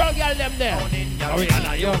natural girl them there?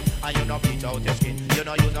 Hannah, you, and you no bleach out your skin. You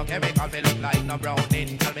know use no chemical, they look like no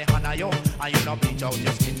browning. Tell me Hannah, you, and you no bleach out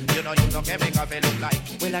your skin. You know use no chemical, they look like.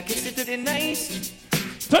 Well, I kiss it to the nice.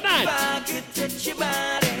 Tonight. If I could touch your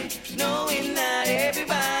body, knowing not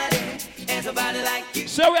everybody has a body like you.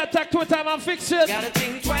 So we attack 2 times and fix it. Gotta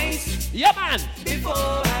think twice. Yeah, man. Before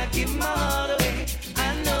I give my heart away,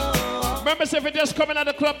 I know. Remember, if you just coming at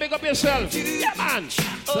the club, big up yourself. Yeah, man.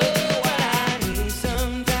 Oh, I need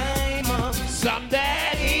some time off. Some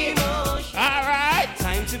daddy. Emotion. All right.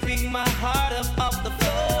 Time to pick my heart up off the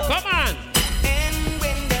floor. Come on. And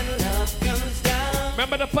when that love comes down.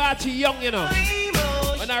 Remember the party young, you know.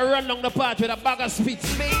 When I run along the party with a bag of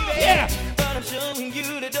spits. Yeah. But I'm showing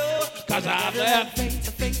you the door. Cause I'm there.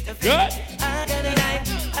 Good. I got a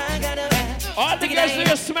knife, I got a rat. All the girls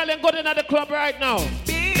are smelling good in the club right now.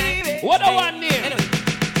 What do I need?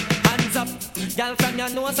 Hands up, girl from your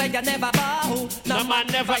nose I you never bow. No man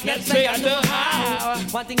never gets say I know how.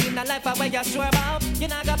 One thing in the life where you're sure about, you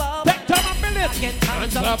not go bow. Take time and build it.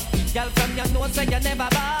 Hands up, girl from your nose I you never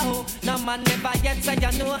bow. No man never yet say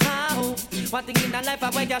you know how. One thing in the life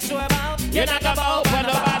where you're sure about, you not go bow for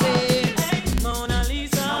nobody. Mona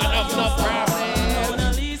Lisa, no problem. Mona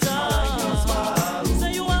Lisa,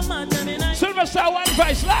 say you are mad, tell me nice. Silverstar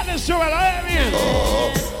OneVoice Lawless, Joel, I mean.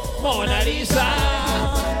 Mona Lisa.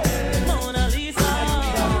 Mona Lisa,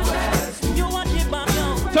 you want it back, yo.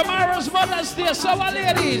 Tomorrow's Mother's Day, so our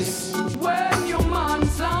ladies. When your man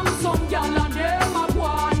slam some gal and them a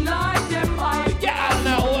one like them I Girl,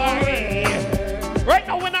 no worry. Right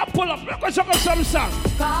now when I pull up, look at some song.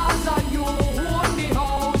 Cause you own the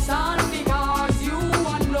house and because you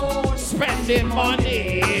alone Spending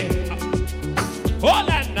money. Hold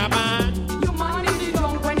on, man. You man in the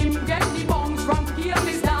drunk when him get the bombs from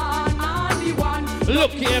Kyrgyzstan and the one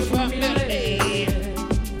looking for me.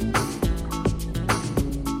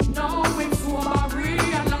 Now him sober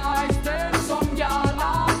realize them some gal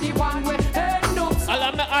are the one we end up. All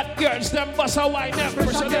of the hot girls, them bust a wine, them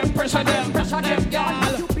pressure them,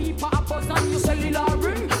 girl. You people a buzz and you cellular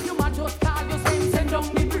ring. You man just call your send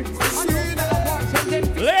down the bricks.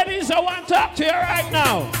 Ladies, I want to talk to you right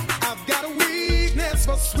now. I've got a weakness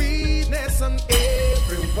for sweetness and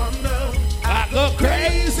everyone knows. I go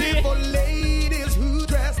crazy for ladies who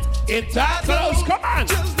dressed in tight clothes. Come on.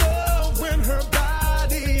 Just love when her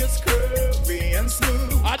body is curvy and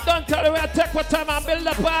smooth. I don't tell you where I take what time I build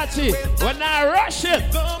a party. When I rush it,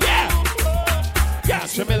 yeah.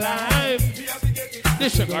 Gas to me life. The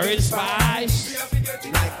sugar is spice.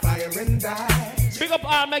 Like fire and ice. Big up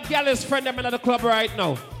all my galleys friend them in the club right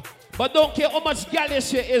now. But don't care how much galleys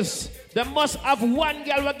she is. They must have one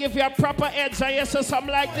girl will give you a proper heads and you say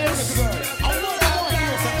something like this.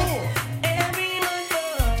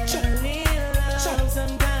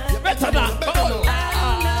 You better not. Oh,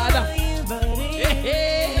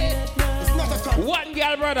 one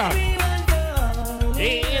girl, brother.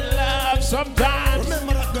 In love sometimes.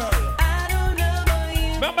 Remember that girl.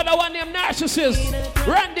 Remember the one named Narcissist?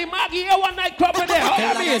 Randy Maggie, you one night club with there. How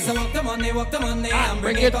you mean? Walk the money, and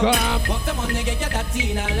bring it come. Walk the money, get that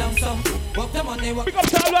teen and lump sum. Walk the money, walk. Pick up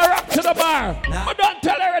tell her rock to the bar. But don't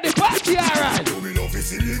tell her the party, alright.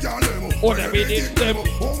 Oh, they be this them.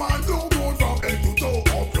 Oh man, do go from head to toe,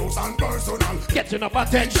 up close and personal. Getting up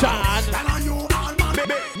attention. And you all man,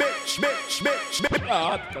 bitch.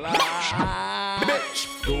 God, Bitch,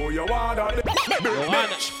 do you wanna this?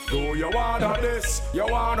 Bitch, do you wanna this? You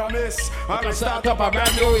wanna miss? I can start up a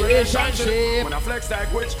brand new relationship. When I flex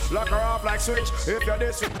like witch, lock her off like switch. If you're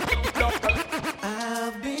this,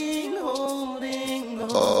 I've been holding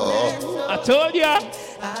on. I told ya.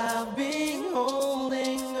 I've been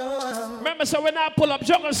holding on. Remember, so when I pull up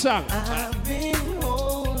jungle song. I've been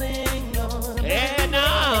holding on. And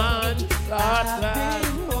on.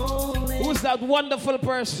 Who's that wonderful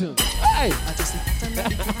person? Hey!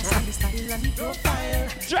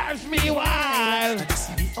 Drives me wild.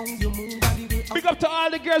 Big up to all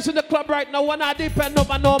the girls in the club right now. One I depend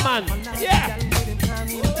on no man. Yeah.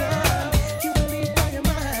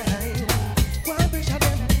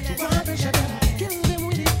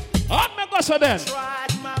 On me go so then.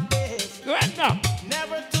 Right now.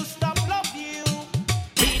 Never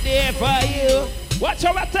for you. Watch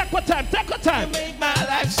out, take your time, take your time. You make my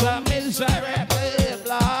life so miserable,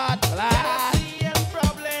 blood.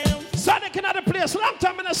 Sonic in other place, long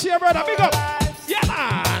time in the see brother, big up. Yeah,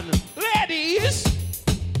 man. Ladies.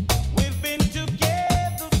 We've been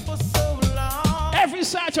together for so long. Every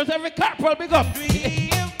sergeant, every corporal, big up.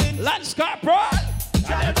 Lance corporal.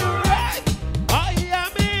 Try to do right. I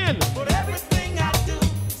am in. But everything I do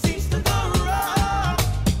seems to go wrong.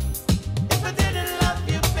 If I didn't love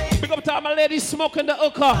you, baby. Big up to all my ladies smoking the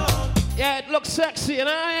hookah. Yeah, it looks sexy, you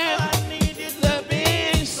know. I needed to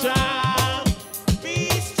be strong. Be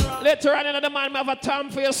strong. Later on in the man, have a time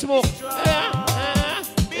for your smoke. Yeah,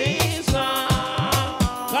 be strong.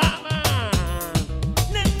 Come on.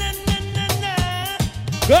 Na, na, na, na, na.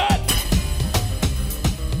 Good.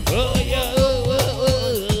 Oh, yeah.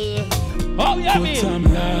 Oh, yeah, Put some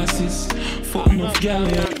glasses, fuck enough gal.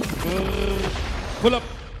 Pull up.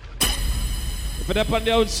 If it's up on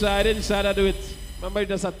the outside, inside I do it. Remember,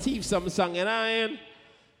 there's a thief some song, you know.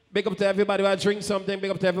 Big up to everybody who drink something.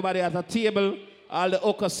 Big up to everybody at a table. All the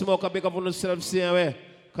hookah smoker, big up on themselves same way.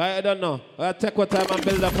 Because I don't know. I take what time and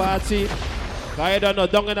build a party. Because I don't know.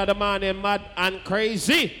 Down in the morning, mad and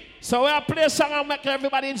crazy. So we'll play a song and make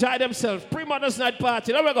everybody enjoy themselves. Pre-Mother's Night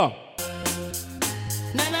Party. There we go.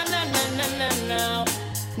 Na na na na na na na.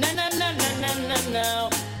 Na na na na na na na.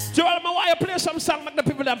 Joel, I want you play some song, make the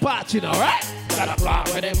people that party now, right? Gotta play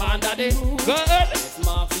with them under the good.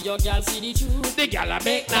 Smart for your girl, see the truth. The girl I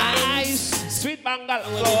make nice. Sweet bangle.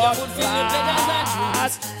 When you good for your pleasures and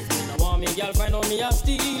truths. If you don't want me, girl, find out me a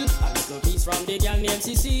steal. A little piece from the girl named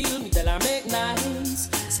Cecile. Me tell her make nice.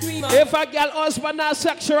 Scream out. If a girl husband has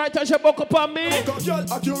sexual right and she buck up on me,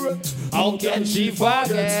 how can she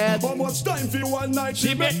forget? How much time for one night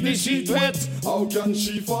She make me sheet wet. How can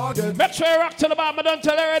she forget? Make sure you rock to the bar, but don't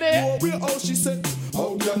tell her already. Oh, we all she said.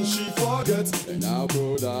 How can she forget? And how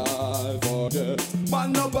could I forget?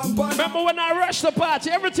 Man up and pan. Remember when I rushed the party,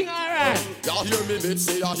 everything alright. You hear me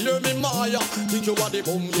Bitsy, you hear me Maya. Think you want the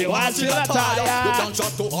boom, You want to tire. tire. You can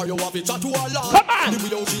chat to her, you want to chat to her lie. Come on.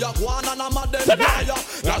 The way she a go on and I'm a dead Tonight. liar.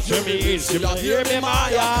 That's You me, Bitsy, you hear me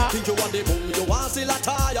Maya. Think you want the boom, you want to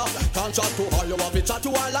tire. Can't chat to her, you want to chat to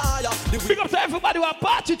her liar. Big up to everybody who are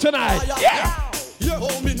party tonight. Yeah. Yeah,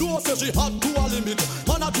 homie, no say she had to a limit.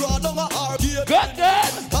 Man, I draw down a arcade. Good.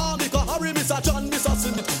 Harry, Mr. John, Mr.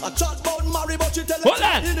 Simit. A chat about Mary, but she tell Hold it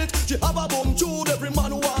on. in it. She have a boom tune, every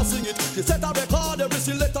man who was sing it. She set a record, every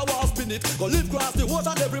selector was spin it. Go live across the water,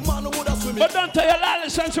 and every man who would have swim it. But don't tell your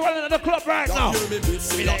Lawless sensual in the club right now. Hear me,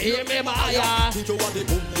 Bitsy, Me don't hear me, Maya. Think you want the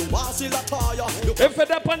boom, you want to tire. If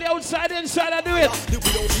it's up on the outside, inside, I do it.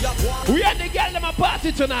 We and the girl them a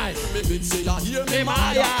party tonight. Me Bitsy, you hear me,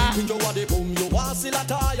 Maya. Think you want the boom, you want to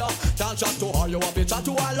tire. Can't chat to her, you want to chat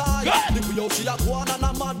to her lie. The way she a go on and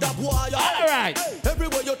a mad boy. All right.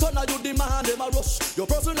 Everywhere you turn, you demand them a rush. Your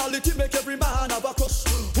personality make every man have a crush.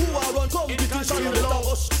 Who are on competition, you better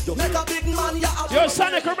rush. You make a big man, you have Yo,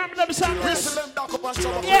 Sonic, remember them songs?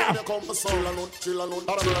 Yeah.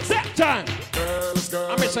 That time.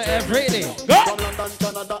 I miss her every day. Go.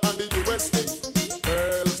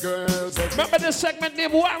 Remember this segment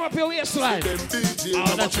named Warm Up Your Waistline?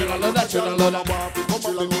 Oh, natural.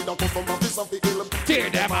 Tear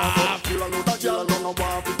them off. Good.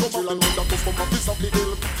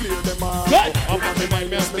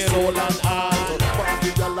 Me roll and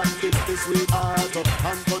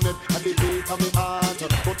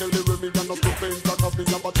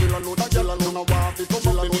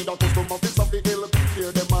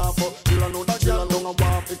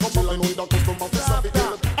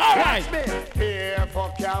all right. Here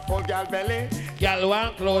for careful gal belly. Gal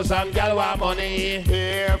want clothes and gal want money.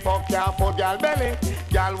 Here for careful gal belly.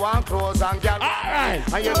 Gal want clothes and gal. All right.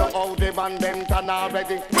 And you know how they band them turn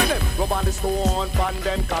already. When them go on the stone, band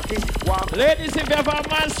them cocky. Ladies, if you have a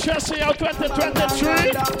man stressing out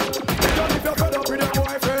 2023,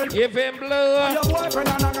 give him blue.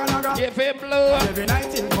 Give him blue. Every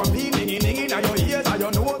night in for me, ninging in your ears, I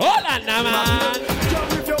don't know. Hold on now, man. Jump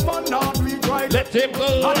with your man, now we try. Let him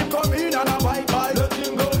go. And him come in and a bike, let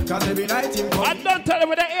him go. Cause every night in for I don't tell him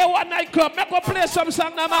with the A1 nightclub. Make us play some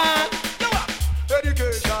song now, man.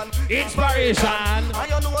 education, Inspiration. And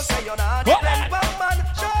you know say you're not Hold on. man.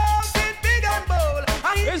 Shout it big and bold.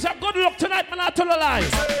 It's a good look tonight, man. I tell a lie.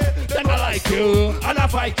 Then I like you, and I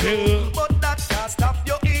fight you. But that can't stop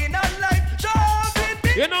your inner life. Shout it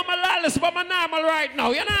big. You know my Lawless, but my normal right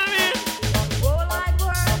now. You know what I mean? Whole wide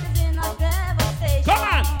world is in a devastation. Come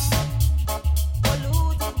on.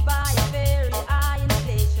 Polluted by a very high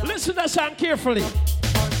inflation. Listen to that song carefully.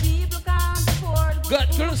 People can't afford good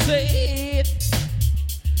Got to say it.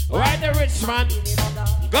 Why the rich man?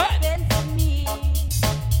 Good. spend for me.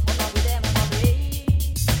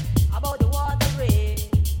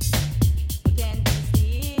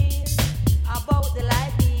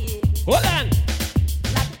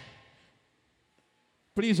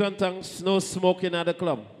 Please and thanks, no smoking at the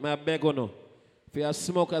club. I beg you no. If you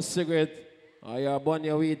smoke a cigarette or you burn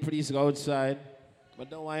your weed, please go outside.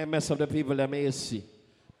 But don't want to mess up the people that may see.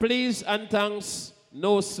 Please and thanks,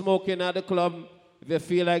 no smoking at the club. If you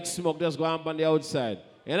feel like smoke, just go and burn the outside.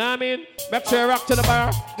 You know what I mean? Make sure you rock to the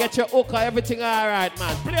bar, get your hookah, everything all right,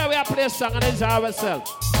 man. Play a song and enjoy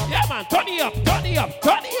ourselves. Yeah, man, turn it up, turn it up,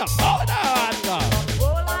 turn it up. Hold on, God.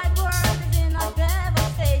 Whole wide world is in a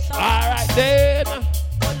devastation. All right, then.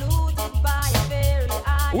 Polluted by a very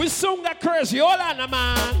eye. We sung that crazy, hold on,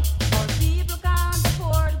 man. People can't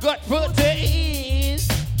afford good food to eat.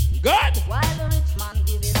 Good. While the rich man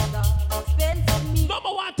give it all expensive meat. Number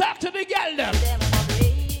one, talk to the girl them.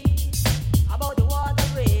 About the water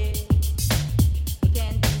rate. You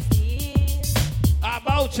can't be still.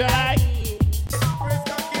 About you, like.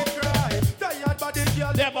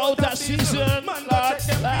 Them out of season, Man, go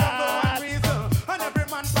check them for one reason. And every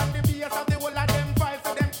man from the base of the whole of them files,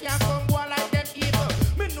 so them can't come go like them evil.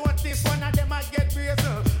 Me notice one of them I get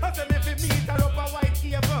brazen. I say me fi meet her up a white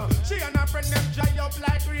cable. She and her friend them dry up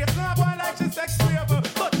like raisin. Boy like she sex brave,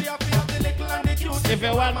 but she have the little and the cute. If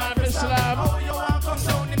you want man for slam, oh you want come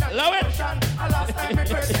down in a love it. I last time me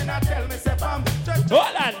person I tell me say bam.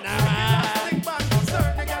 Hold on now.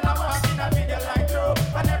 Certain girl I walk in a video like through,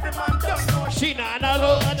 and every man don't know. She not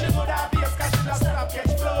alone. She would have be a cash in a stop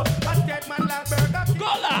catch flow. And dead man like burger. Go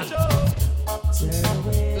on.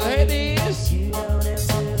 Ladies.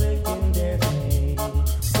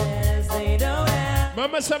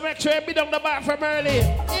 Mama said make sure you be down the bar from early.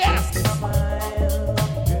 Yeah.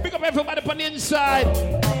 Pick up everybody from the inside.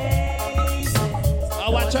 I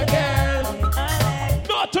watch a girl.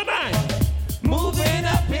 No tonight. Moving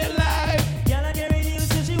up in life.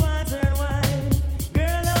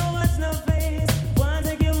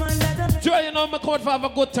 Joy, you know me come for have a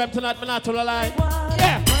good time tonight, me not tell a lie.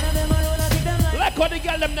 Yeah. Like how the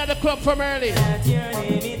girl them at the club from early. Why?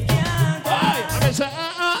 I mean say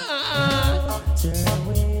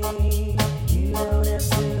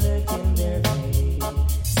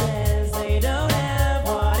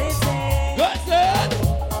Good, good.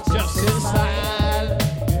 Just in style.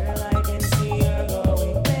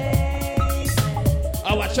 I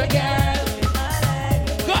watch a girl.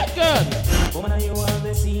 Good, good.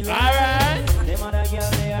 Alright.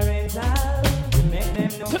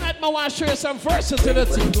 Tonight I want to show you some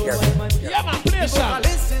versatility. Yeah man, play some.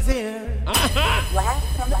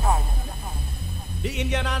 The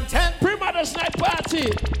Indian anthem. Pre-mother's night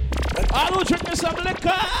party. All who drink me some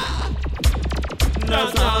liquor.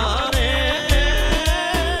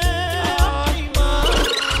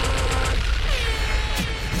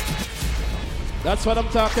 That's what I'm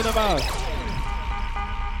talking about.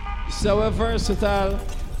 So we're versatile.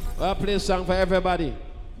 I'll play a song for everybody.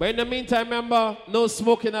 But in the meantime, remember, no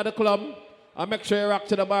smoking at the club. I'll make sure you rock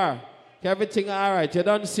to the bar. Everything all right. You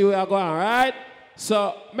don't see where you're going, right?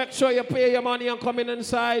 So make sure you pay your money and come in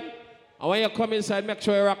inside. And when you come inside, make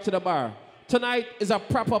sure you rock to the bar. Tonight is a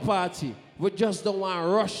proper party. We just don't want to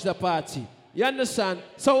rush the party. You understand?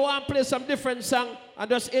 So we want to play some different song and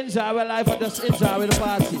just enjoy our life and just enjoy the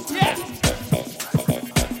party. Yeah!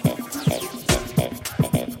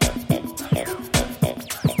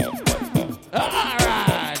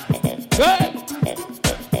 Good.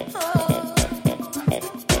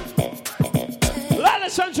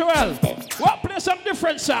 Lawless and Joel, we'll play some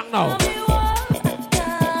different song now.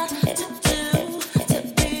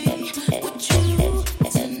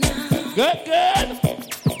 Good, good.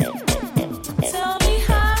 Tell me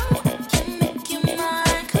how can make you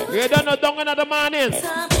mine. You don't know down another morning.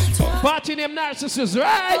 Party named Narcissus,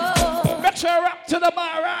 right? Make sure you rock to the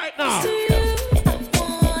bar right now.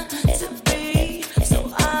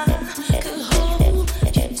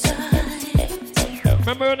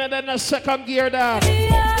 Remember when they're in the second gear down?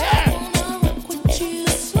 Yeah.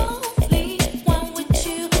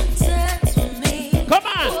 Come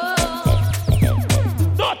on.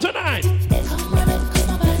 Not tonight.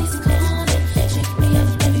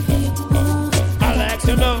 I like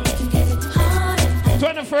to know.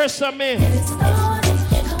 21st of May.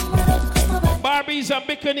 Barbies and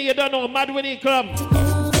bikini, you don't know. Mad when he come.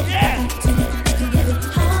 Yeah.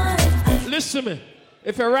 Listen to me.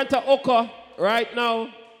 If you rent a hooker right now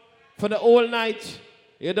for the whole night,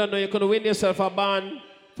 you don't know you're going to win yourself a band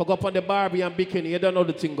for go up on the Barbie and bikini. You don't know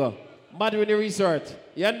the thing go. Mad when the resort.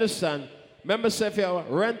 You understand? Remember, say if you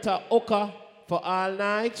rent a hooker for all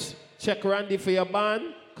night, check Randy for your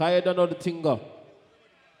band, because you don't know the thing go.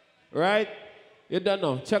 Right? You don't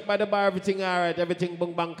know. Check by the bar, everything all right, everything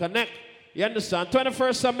boom bang connect. You understand?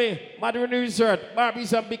 21st of May, Mad when the resort,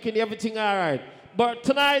 Barbies and bikini, everything all right. But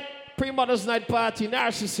tonight, pre-mother's night party,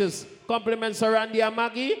 Narcissus. compliments to Randy and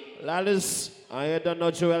Maggie. Lawless, I don't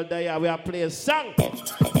know Joel Daya. We are playing a song.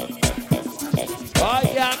 Oh,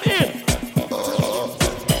 yeah, man.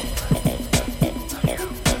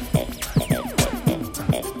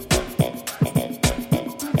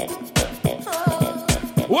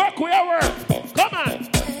 Work, we are work. Come on.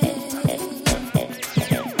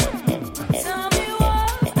 Tell me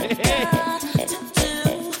what I got to do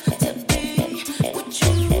to be with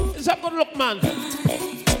you. It's a good look, man.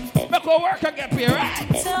 Make our work and get paid, right?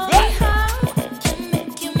 Tell me how to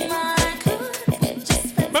make you mine. Could we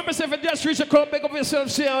just Remember, say if you just reach a crowd, make up yourself,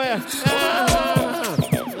 see how we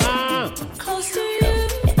close to you?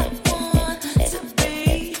 I want to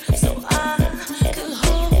be so I could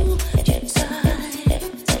hold you tight.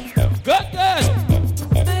 Good.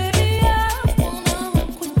 Baby, I wanna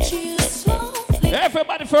rock with you slowly.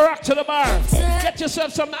 Everybody for rock to the bar. Get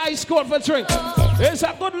yourself some ice cold for drink. It's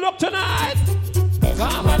a good look tonight.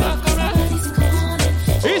 Come on.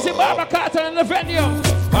 Easy Barbara Carter in the venue.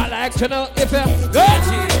 I like to know if you're good.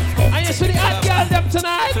 And you see the hot girl them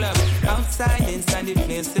tonight. Outside, inside the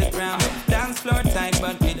place, sit round. Dance floor tight,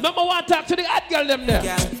 but we don't. Number one, talk to the hot girl them there.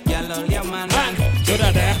 Girl, all your man. Do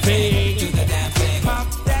the damn thing. Pop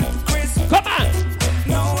that crisp. Come on.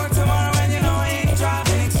 No work tomorrow when you know I ain't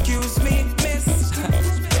driving. Excuse me, miss.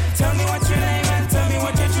 Tell me what your name and tell me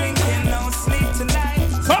what you're drinking. No sleep tonight.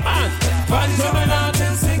 Come on. Fun coming out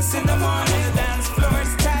till 6 in the morning. The dance floor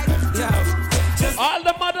is tight. Just all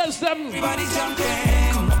the mothers them. Everybody jumping.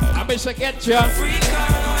 I wish I get you.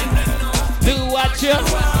 Do what you.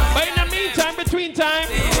 But in the meantime, between time,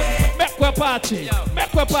 make we party.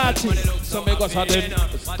 So make us have it.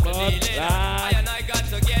 I got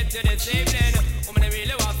to get to this evening. Woman, I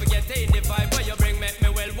really want to get in the vibe. But you bring me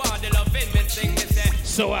well, want the love in me, sing me say.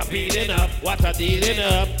 So I'm beating up, what I'm dealing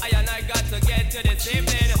up. I got to get to this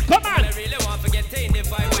evening. Come on. I really want to get in the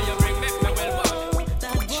vibe. But you bring me well,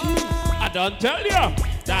 want. I don't tell you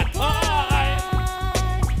that boy.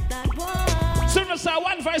 Superstar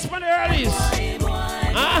OneVoiceFamily earlies.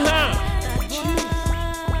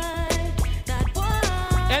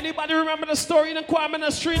 Anybody remember the story in the Kwame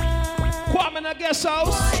Street? Kwame guest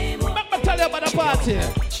house? Let me tell you about the party.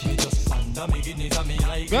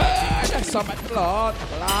 Good. Somebody, Lord.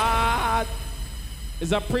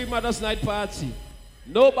 It's a pre-Mother's Night party.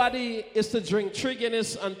 Nobody is to drink 3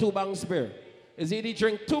 Guinness and 2 bangs beer. Is either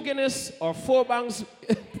drink 2 Guinness or 4 bangs.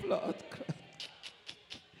 Lord.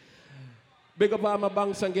 Big up all my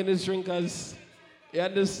banks and Guinness drinkers. You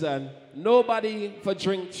understand? Nobody for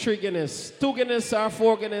drink 3 Guinness. 2 Guinness or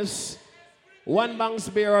 4 Guinness. 1 bangs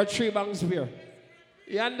beer or 3 bangs beer.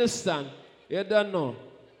 You understand? You don't know.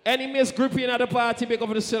 Any miss groupie at the party, big up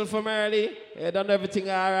for the silver early. You done everything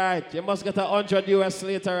all right. You must get $100 US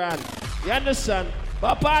later on. You understand?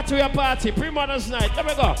 But party your party. Pre-Mother's Night. Let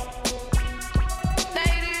me go.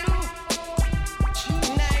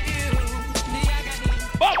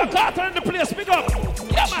 Barbara Carter in the place, big up.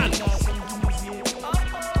 Yeah, man.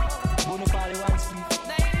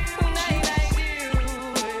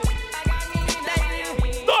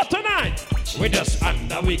 Not tonight. We just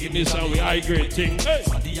under wickedness and we high grade thing. Hey.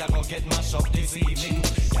 I go get mashed up this evening.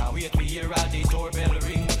 Can't wait to hear all the doorbell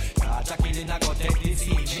ring. Jacqueline I go take this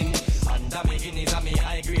evening. Under wickedness and me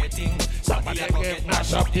high grade thing. Somebody I go get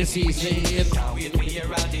mashed up this evening. Can't wait to hear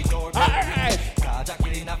all the doorbell ring.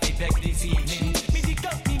 Jacqueline I be back this evening.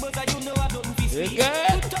 But I don't know I don't be sweet.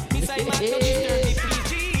 Talk me side man, so Mr.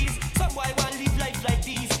 PGs. Some boy want live life like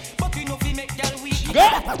this, but you know we make y'all weak.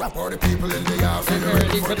 For the people in the house, if you're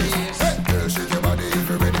ready for this. Girl, shake your body if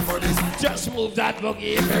you're ready for this. Just move that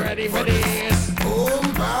boogie if you're ready for this.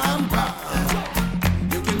 Boom, bam, bam.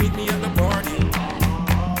 You can meet me at the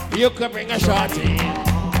party. You can bring a shorty.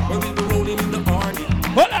 Where we'll be rolling in the party.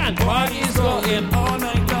 Hold on, party's going all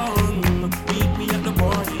night long. Meet me at the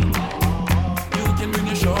party.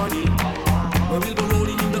 Shorty, where we'll be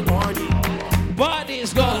rolling in the party.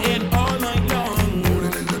 Party's going all night long.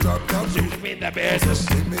 Rolling in the top, shoot me in the business.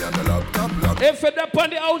 Hit me on the laptop. If it's up on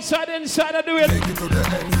the outside, inside, I do it. Take it to the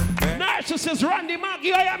end. Narcissist Randy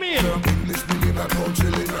Maggie, I am here. English meaning that won't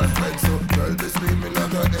chill in that bed. So, girl, this meaning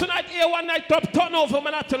like a tonight, here one night top turnover,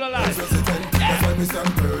 man, I tell a lie. That's why me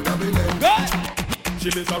stand bird, I'm in end. Good. She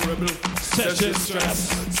is a rebel, says she's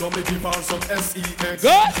stressed. So me give her some SEX. Good.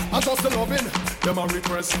 I just the loving, them a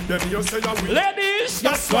repress. Them you say I will. Ladies,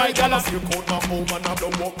 that's why girl you call my home and I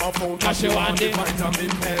don't walk my phone. Cause she want the vitamin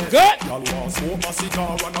S. Good. Girl want smoke my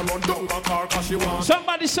cigar and I run down my car cause she want.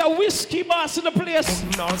 Somebody say whiskey boss in the place.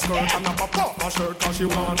 Now skirt and I pop off my shirt cause she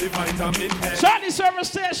want the vitamin S. Charlie service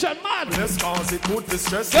station, man. Let's cause it good for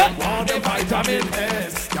stress. Good. Want the vitamin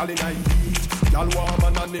S. Girl in I heat. Y'all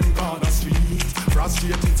woman and him gone a street.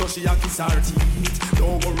 Frustrated so she a kiss her teeth.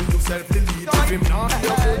 Don't worry yourself, delete. If him not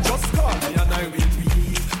here, just call me and I will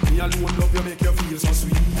tweet. Me alone love you, make you feel so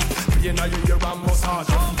sweet. Pain a your ear and massage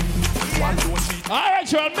your feet. One more sweet. Alright,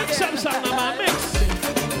 Joel, mix some song now, man, mix.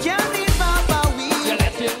 Can't leave Papa we. You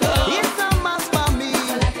let it go. It's a must for me.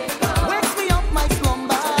 Wakes me up my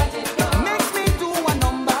slumber. Makes me do a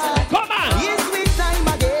number. Come on. It's sweet time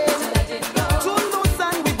again. Too loose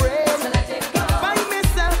and we break. Find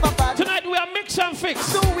myself a bad. Tonight we are mix and fix.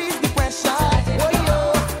 So is the pressure. Oh,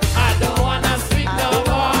 yo. I don't wanna speak no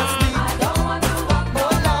more. I don't wanna walk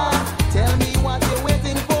hold on. Tell me what you're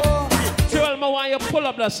waiting for. Joel, I want you pull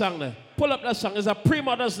up that song there. Pull up that song. It's a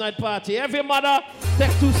pre-mother's night party. Every mother,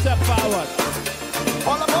 take 2 steps forward.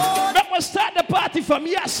 All aboard. Let us start the party from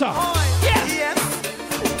yes, sir. Yes. Yes.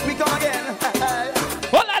 We come again.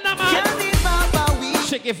 Hold on, now, man. Can't leave Papa we.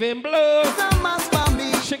 Shake it in blue. It's a must for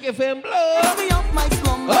me. Shake it in blue. Wakes me up my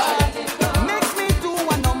slumber. Makes me do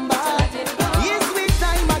a number. It's sweet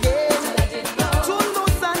time again. Too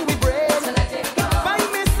loose and we break. Find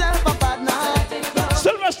myself a partner.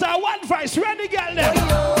 Sylvester, one voice. Ready, girl, there.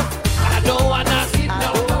 I don't wanna sit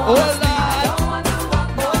no more. Hold on.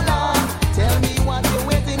 Tell me what you're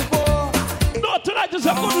waiting for. No, tonight is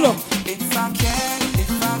a good look. If I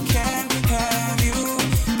can have you,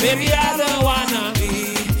 Baby, I don't wanna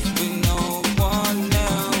be with no one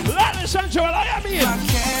else. Ladies and Joel, I am here.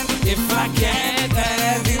 If I can't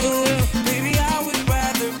have you, baby, I would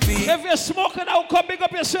rather be. If you're smoking out, come big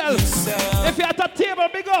up yourself. If you're at the table,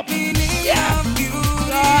 big up. Yeah.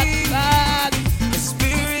 God. The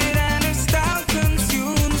spirit and her style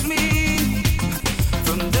consumes me.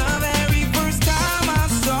 From the very first time I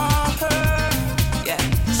saw her, yeah,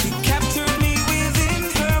 she captured me within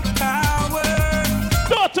her power.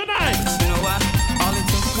 No, tonight. But you know what? All it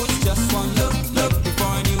took was just one look. Before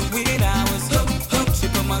I knew it, I was hooked. She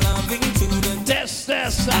put my loving to the test,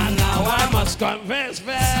 and now I must confess,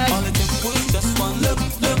 fast. All it took was just one look.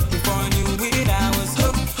 Before I knew it, I was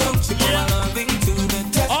hooked. She put my loving to the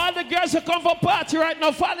test. All the girls who come for party right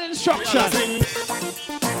now, follow instructions.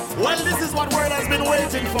 Well, this is what world has been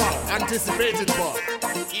waiting for, anticipating for.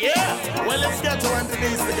 Yeah. Well, let's get to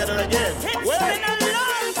Anthony's together again. It's been a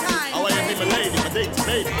long time. I want to be my lady, my date,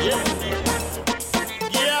 baby. Yeah.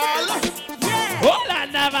 Yeah. Hold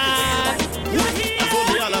on, now, man. I told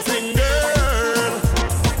me all I sing, girl.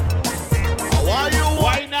 Why you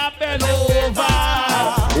wind up and over?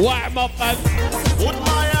 Warm up and put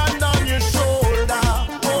my hand on your shoulder.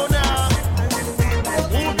 Oh, now.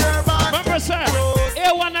 Move your body. Remember, sir,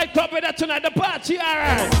 here one night come with that tonight, the party, all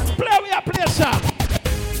right. Play with your place, sir.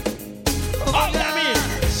 Oh, yeah, me.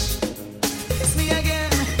 It's me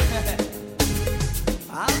again.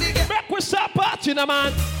 I'll be getting. Back with start party, now,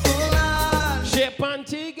 man. Shape and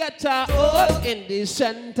get all in the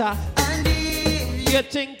center. And if you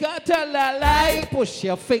think I tell a lie, push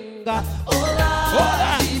your finger.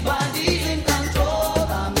 the body's in control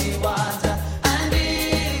of me water. And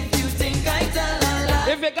if you think I tell a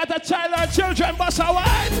lie, if you got a child or children, bust a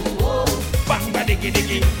wine. Bang, ba diggy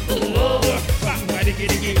diggy. Bang, ba diggy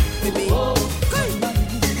diggy.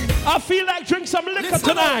 I feel like drink some liquor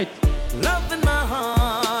tonight. Love in my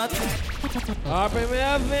heart. Oh, baby,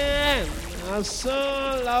 heaven. I so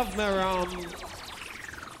love me rum.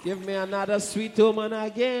 Give me another sweet woman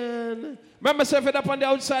again. Remember, if it up on the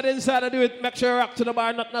outside, inside, I do it. Make sure you rock to the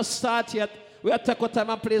bar, not start yet. We have to take our time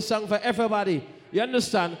and play a song for everybody. You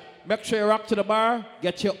understand? Make sure you rock to the bar,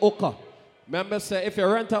 get your hooker. Remember, say, if you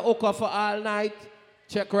rent a hooker for all night,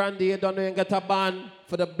 check Randy, you don't know you get a band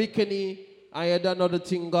for the bikini, and you don't know the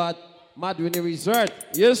thing got mad when you resort.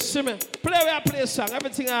 You see me? Play a song,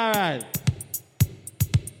 everything all right.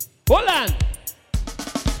 Hold on.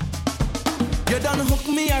 You done hook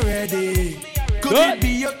me already. Could Good. it be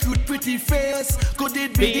your cute pretty face? Could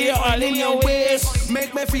it be Be the all oil in your waist?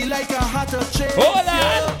 Make me feel like a hotter chick. Hold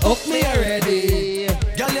on. Hook me already.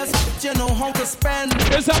 Girl, you know how to spend.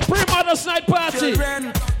 It's a pre-mother's night party.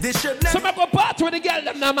 Children, they should never. So make a party with the girl,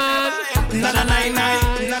 them, nah, man.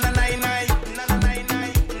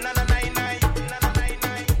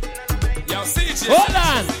 Yo, CJ. Hold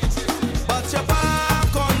on. But your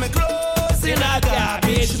back on me clothes in a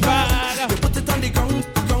garbage bag. You put it on the ground.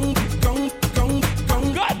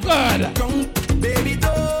 Good. Baby,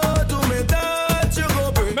 don't do me that. You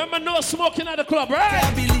go break. Remember, no smoking at the club, right?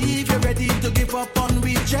 I believe you're ready to give up on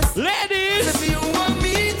we just. Ladies. If you want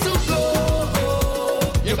me to go,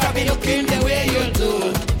 you gotta be looking the way you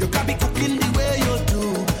do. You gotta be cooking the way you do.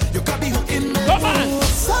 You gotta be hooking me. Come on.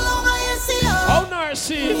 so long I see you. Oh,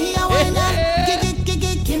 Narcy. Give me a wine up.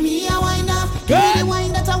 Give me a wine up. Give me the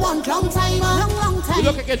wine that I want long time. Long time.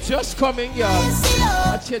 look like it's just coming, y'all.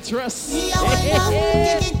 That's your trust.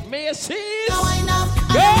 Macy's. Good.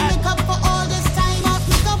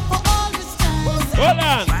 Hold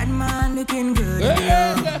on. Bad man looking good.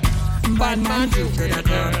 Bad man drip to the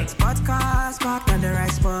girl. Spot cars parked on the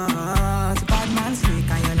right spot. Bad man slick,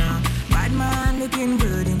 you know. Bad man looking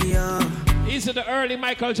good in the air. He's in the early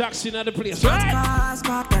Michael Jackson at the place, right?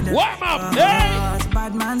 Warm up, hey!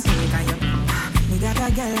 Bad man slick, you know. Me got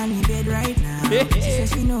a girl on the bed right now. She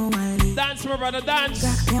says she know I live. Dance, my brother, dance.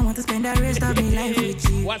 I want to spend the rest of my life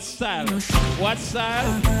with you. What style? What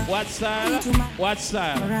style? What style? What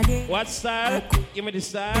style? What style? Give me the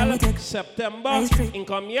style. September.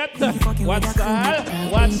 Income yet? What style?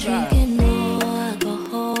 What style? Drinking more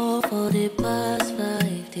alcohol for the past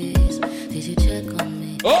 5 days. Did you check on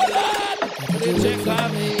me? Hold on! Did you check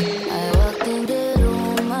on me? I walked in the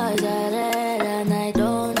room, eyes are red, and I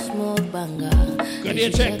don't smoke banga. Could you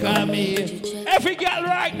check on me? Every girl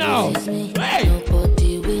right now. Hey!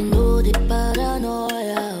 Nobody will know the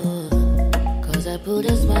paranoia. Cause I put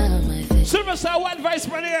a smile on my face. Silverstar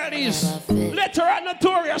OneVoiceFamily. Later on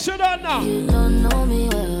Notorious, you don't know. You don't know me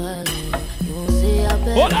well. You won't see how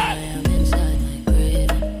bad I am inside my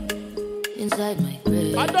grave. Inside my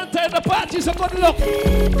grave. I don't tell the parties are good look.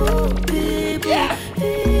 Yeah.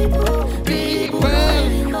 People.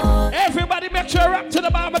 Everybody make sure rock to the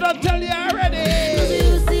bar, but don't tell you already.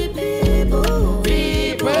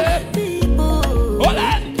 Hold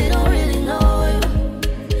on. They don't really know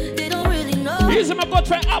you. They don't really know. Here's my good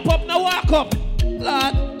friend. Up, now walk up.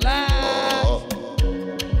 Lord.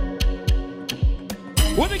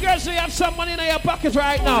 Who the girls say you have some money in your pocket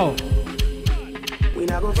right now? We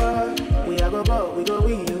not go far, we not go far, we go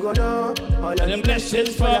you go know. All of the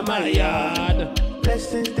blessings for my yard.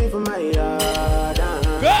 Blessings stay for my yard.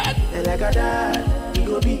 Good. And like a dad, we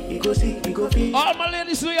go be, we go see, we go feel. All my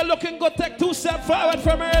ladies know you're looking good. Take 2 steps forward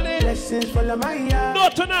from early. Blessings for my yard. No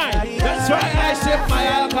tonight. That's why I sip my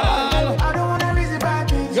alcohol. I don't wanna reason bad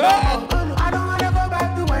things. Good. I don't wanna go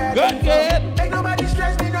back to where I came from. Make nobody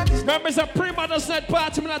stress me, not this. Remember, it's a pre-mother's night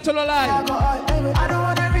party, I'm not telling a lie. I don't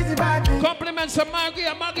wanna reason bad things. Compliments to Maggie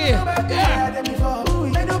and Maggie. Yeah.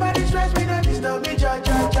 Make nobody stress me, not disturb me, judge.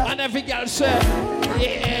 And every girl say,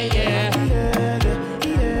 yeah.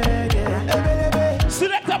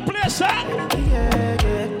 Select a place, son.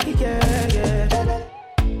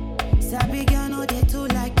 Sabi girl know they too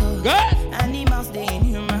like us. Good. Animals they in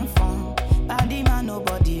human form. Body man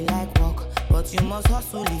nobody like walk, but you must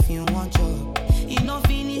hustle if you want job. You no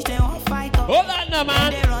finish they won't fight up. Hold on now,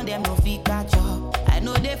 man. When they run them no fit catch up. I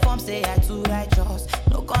know they form say I too righteous.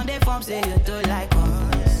 No con they form say you too like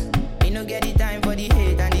us. Me no get the time for the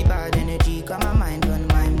hate and the bad energy. Got my mind on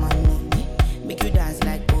my money. Make you dance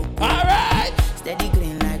like Popo. Alright. Steady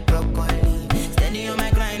green like broccoli. Steady on my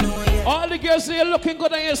grind, oh yeah. All the girls say you're looking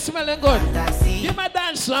good and you're smelling good. Give me a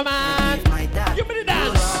dance, man. Give me the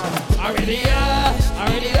dance. Already.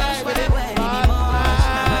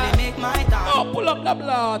 Oh, pull up the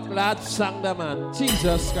blood. Glad sang the man.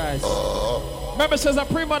 Jesus Christ. Remember, says a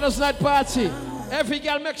pre-mother's night party. Every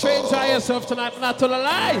girl, make sure you enjoy yourself tonight. Not to the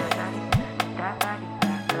lie.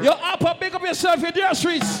 Yo, up, big up yourself in your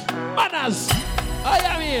streets. Manners.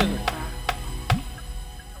 I mean.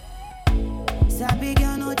 Sabi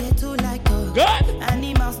girl know they too like us. Good.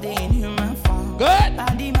 Animals they in human form. Good.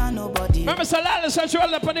 Body man nobody. Remember, Lawless and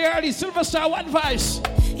Joel up on the early Silverstar One Vice.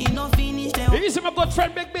 You no finish them. He's my good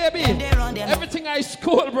friend, Big Baby. Everything I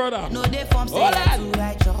school, brother. No they form say you too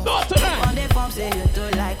righteous. No tonight. No they form say you too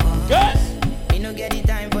like us. Good. Me no get the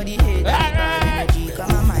time for the hate. Energy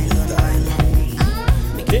come my mind on my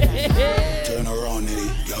Turn around, Nelly.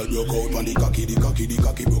 Girl, broke out on the cocky,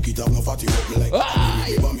 broke it up, no fatty up like.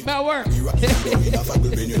 My work. And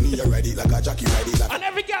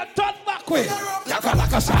every girl turn back way.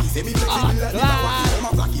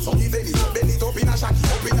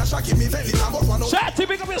 Shotty,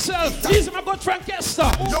 pick up yourself. This is my good friend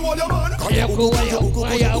Kester. And your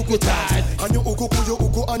uku tight. And your uku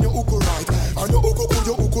right. And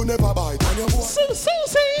your uku never bite. And your Susie.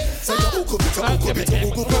 Say your uku bit,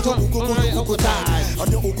 uku tight.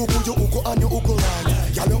 And your uku right.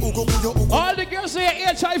 All the girls say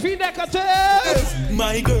HIV negative.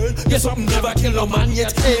 My girl, yes, I'm never kill a man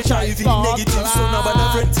yet. HIV negative, so now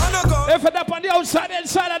I'm friend. If it's up on the outside,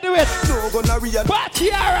 inside, I do it. No gonna real. But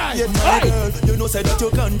alright. Yes, my girl, you know say that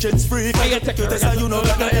your conscience free. You take your test and you know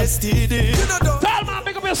got no STD. Tell man,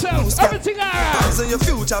 pick up yourself. Everything alright. So your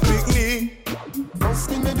future pick me. First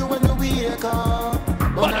thing they do when you wake up.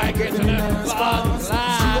 But I get to the boss.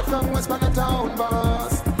 Straight from West Town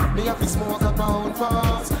boss. Me have to smoke a pound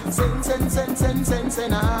fast. Send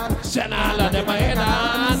on. Send all of them a head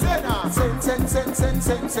on. Send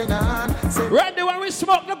Randy, when we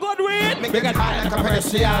smoke the good weed, me get high like a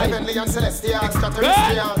pedestrian, heavenly and celestial,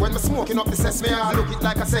 extraterrestrial. When me smoking up the sesame, I look it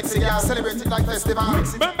like a sexy girl, celebrate it like festival.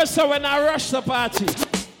 Remember, so when I rush the party,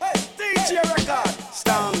 hey, DJ record,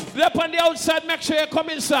 stand. Up on the outside, make sure you come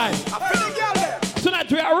inside. I feel the girl there.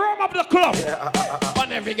 Tonight we are warm up the club.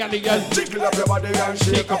 On every girl, jiggle up your body and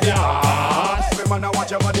shake up your ass. Women, I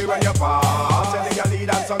watch your body when you pass. Tell the girl lead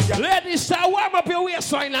and some girl. Ladies, start warm up your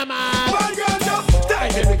waistline, man. One girl just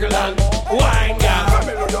time the nickel and wine, girl. Come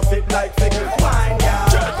in on your feet like fickle, wine, girl.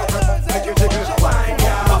 Make you jiggle, wine,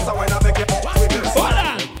 girl. Master when I make it wiggle. Hold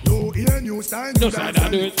on. No ear, new style, no side, I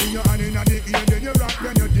do it. In your hand in the ear, then you rock,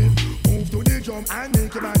 then you dip. Move to the drum and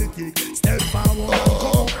make your body kick. Step forward and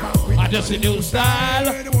come back with. I just a new style.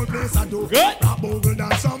 Good. Rap bogle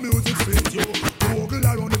dance, some music fit you. Bogle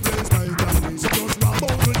around the place like that. So just rap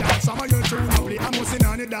bogle dance, some of your tune play. I'm missing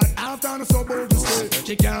on it that after the so bogle stay.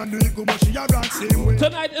 She can't do it good, but she a rock same way.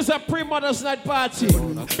 Tonight is a pre-Mother's Night party.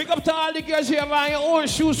 Pick up to all the girls here buying your own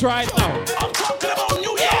shoes right now. I'm talking about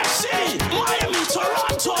New York City, Miami,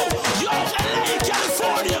 Toronto, LA,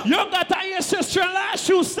 California. You got on your sister-in-law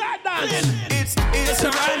shoes, start dance. It's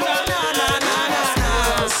a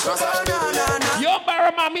Yo,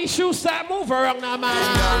 borrow mommy shoes, start move around now,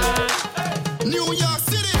 man. New York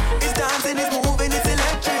City. It's dancing, it's moving, it's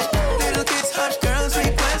electric. Little kids, hot girls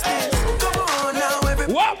request it. Come on now,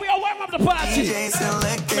 everybody. What? We are warm up the party. DJ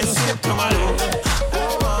selected. Skip to my loop.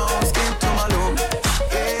 Skip to my loop.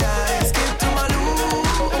 Yeah, skip to my loop.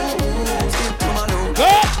 Skip to my loop.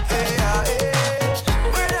 Good.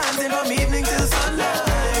 We're dancing from evening till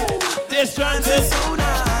sunlight. This dancing so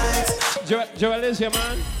nice. Joel is here,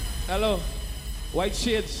 man. Hello. White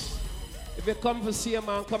shades. If you come to see a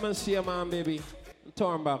man, come and see a man, baby.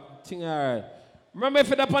 Turn back. Thing alright. Remember, if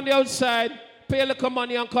you're up on the outside, pay a little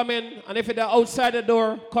money and come in. And if you're outside the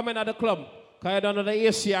door, come in at the club. Because you don't know the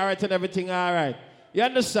AC alright and everything alright. You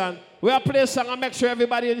understand? We are play a song and make sure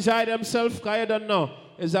everybody enjoy themselves. Because you don't know.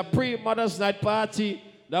 It's a pre-Mother's Night party.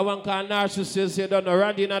 That one called Narcissus. You don't know.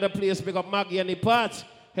 Randy in the place. Pick up Maggie in the part.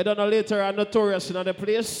 You don't know later on Notorious in the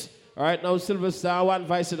place. All right, now Silver Star,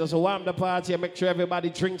 OneVoice, does warm the party and make sure everybody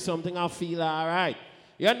drinks something and feel all right.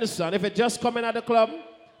 You understand? If you just come in at the club,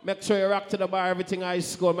 make sure you rock to the bar, everything I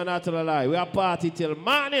score, man, not to the lie. We are party till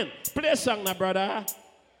morning. Play a song now, brother.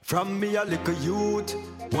 From me a little youth,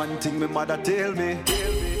 one thing my mother tell me.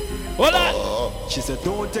 Hold on. She said,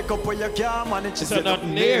 don't take up where you can manage. She said, not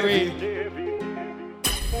near it.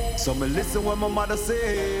 So me listen what my mother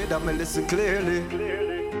said, and me listen clearly.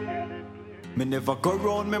 Me never go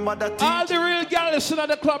round me mother teach. All the real girls listen at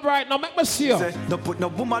the club right now. Make me see you. Don't put no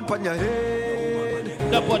woman on your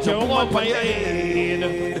head. Don't put your woman on your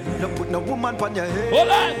head. Don't put no woman on your head. Hold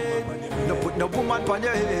on. Don't put no woman on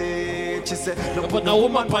your head. She said, don't put no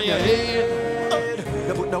woman on your head.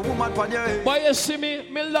 Don't put no woman on your head. Boy, you see me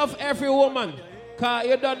love every woman. Cause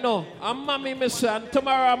you don't know, I'm mommy, my son.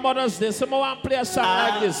 Tomorrow, Mother's Day, so I want to play a song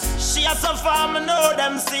like this. She has some farm, I know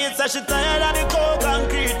them seeds, so she tired of the cold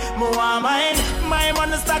concrete. My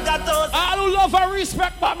money stack at those. All who love and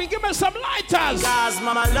respect, mommy, give me some lighters. Cause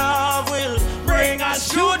mama love will bring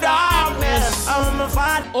us through darkness. I'm a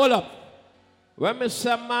fan. Hold up. When me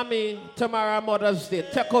say, mommy, tomorrow, Mother's Day,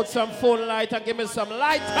 take out some phone light and give me some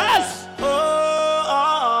lighters.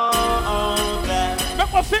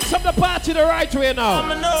 Make me fix up the party the right way now.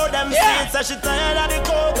 I know them seeds, so she tired of the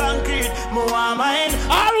cold concrete.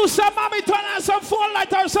 All who say, mommy, turn on some phone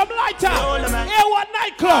light or some lighter. Here, one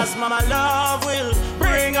nightclub. Cause mama love will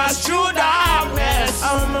bring us through darkness.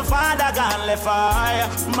 I'm my father gone left fire.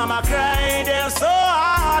 Mama cried, they're so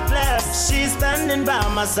heartless. She's standing by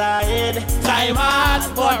my side. Time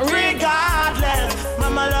hard, but regardless,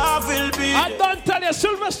 mama love will be. I don't tell you,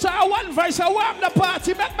 Silver Star, OneVoice, I warm the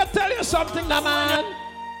party. Make me tell you something, now, man.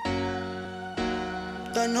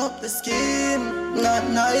 Turn up the scheme, not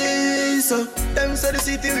nice. Them say the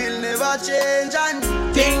city will never change and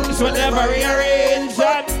things will never rearrange.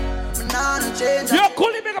 You're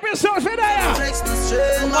cool, make up yourself in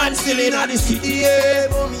there. Man still in the city, yeah.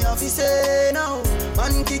 But me have to say now,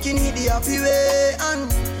 man kicking it the happy way.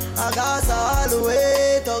 And I got all the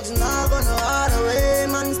way, thugs not gonna all the way.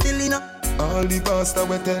 Man still in a. All the pastor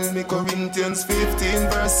will tell me Corinthians 15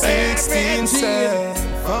 verse 16 said,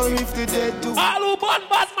 for if the dead do. All who born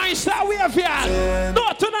bad mind start we have here.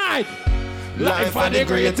 No tonight. Life are the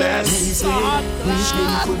greatest. Wish me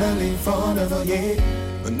could have lived forever,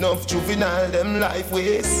 yeah. Enough juvenile them life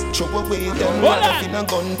ways. Throw away them life in a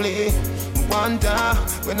gunplay. Wonder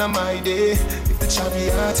when I'm my day. If the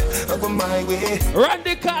chariot, I go my way.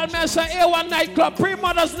 Randy call me and say, hey, one nightclub,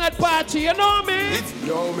 pre-Mother's Night party, you know me? It's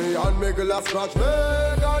know me and me glass scratch me.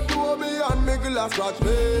 God do me and me nigga scratch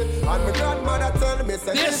me. And my grandmother tell me,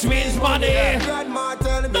 say this means money. Grandma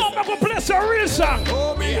tell me, no, I'm gonna play some real song.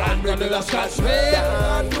 Oh, me and me nigga scratch me.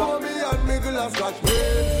 And oh, me and me nigga scratch me.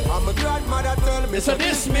 And my grandmother tell me, so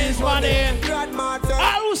this means money. Grandma tell me,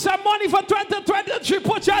 I lose some money for 2023.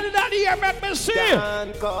 Put y'all in the air, make me see.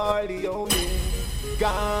 Gone Corleone,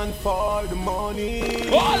 gone for the money.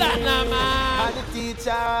 Hold on now, man. And the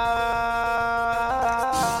teacher,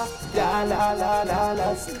 da la la la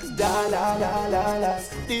la, da la la la la.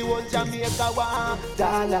 The one Jamaica one,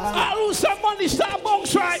 da la. I lose some money, start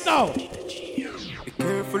bounce right now. Be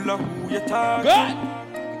careful of who you talk to.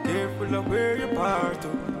 Be careful of where you part to.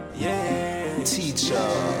 Yeah. Teacher.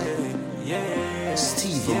 Yeah.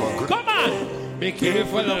 Steve, come on. Be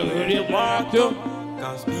careful of where you walk to.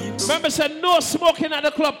 Remember, said no smoking at the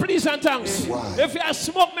club, please and thanks. Why? If you have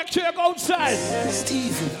smoke, make sure you go outside.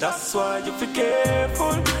 Steve, that's why you be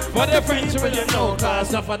careful. For the friends when you know, cause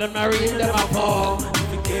some of them are in them fall.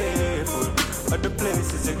 Be careful of the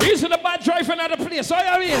places you These are the bad driving at the place. All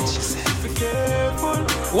you mean? Be careful.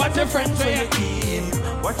 What the friends when you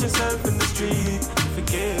keep. Watch yourself in the street. Be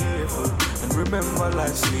careful and remember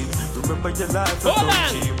life's sweet. Remember your life. Hold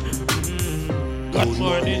on. Good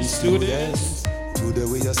morning, students. Today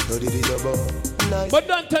we just studied it above. But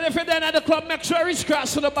don't tell if you're then at the club, make sure it's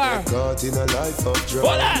cross to the bar. Caught in a life of drugs.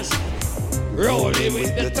 Hold on. Rolling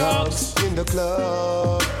with the dogs. In the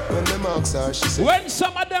club, when the marks are, she said. When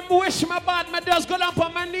some of them wish me bad, me just go down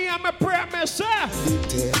on my knee and me pray, me say.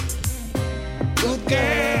 Good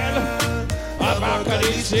girl. I'm a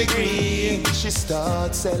college degree. She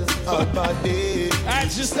starts selling her body.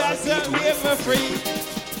 And she starts to give me free.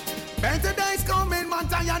 Better days coming, man,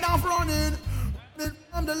 tired of running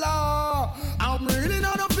from the law. I'm really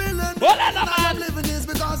not a villain. I'm living this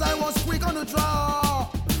because I was quick on the draw.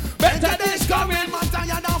 Better days coming, man,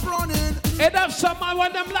 tired of running. It have some man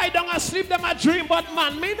when them lie down and sleep, them a dream, but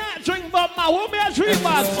man, me not dream, but man, who me a dream,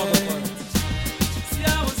 but See,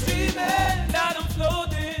 I was dreaming that I'm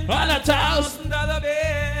floating on a $1,000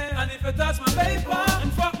 bill. And if you touch my paper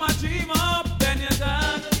and fuck my dream up, then you're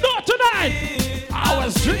done. Not tonight. I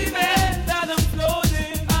was dreaming that I'm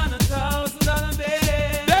floating on $1,000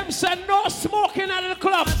 bill. Them said no smoking at the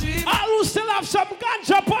club. I will still have some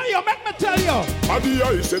ganja on you, make me tell you. I be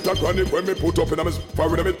I set a chronic when me put up in a fire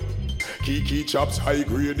with it. Kiki chops high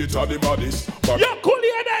grade it on the bodies. You're cool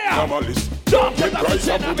here there. Normalist. Don't get price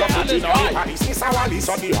and put a foot in a Paris. It's our list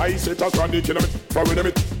on the high set a chronic in a fire with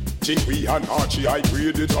it. Chinkwe and Archie high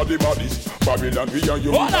grade it on the bodies. Babylon we and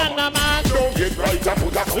you. Hold on now, man. Don't get right and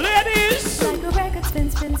put a foot. Ladies. Like the record spin,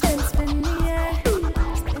 spin, spin, spin, yeah.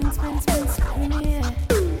 Spin, spin, spin, spin, yeah.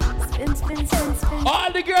 Spin, spin, spin, spin.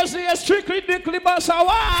 All the girls here strictly dickly boss a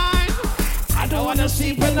wine. I don't wanna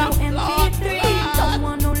see when I'm MP3. Don't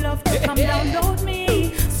want no love to come download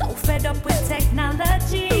me. So fed up with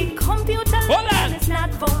technology. Computer learning is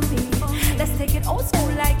not for me. Let's take it old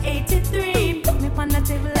school like 83. Put me on the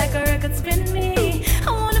table like a record spin me.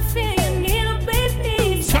 I wanna feel your needle,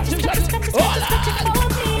 baby. Scratch it for me.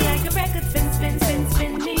 Like a record spin, spin, spin,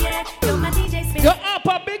 spin me, yeah. Yo, my DJ spin. You're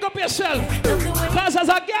up, big up yourself. Cause as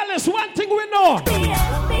a girl, it's one thing we know.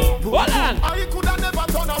 Hold on. I could have never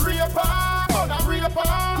done a raper.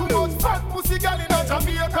 Too much fat pussy girl in a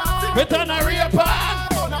Jamaica. We turn a raper.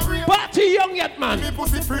 Party young yet, man.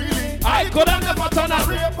 I could have never done a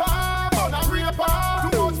raper.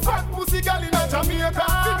 Too much fat pussy girl in a Jamaica.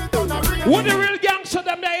 Who the real gangster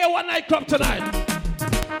them there one nightclub tonight?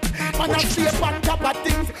 Man, I stay on top of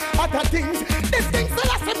things, other things. These things that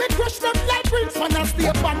I say me crush them like rings. Man, I stay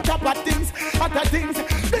on top of things, other things.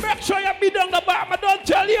 Make sure you be down the bar, but don't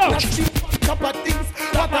tell you. Man, I stay on top of things,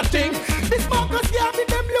 other things. This Marcus here with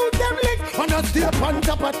them lose them links. Man, I stay on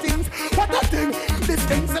top of things, other things. These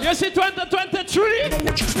things. You see 2023?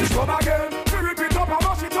 Come again, we repeat up and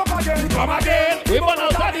mash it up again. Come again, we burn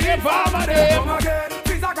out of the informer them. Come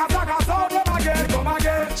again, come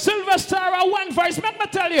again. Sylvester or One Voice, make me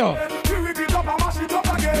tell you. We repeat up and mash it up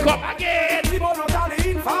again. Come again. We burn out of the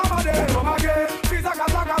informer them. Come again,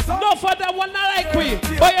 no for that one not like we,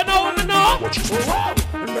 but you know what I know?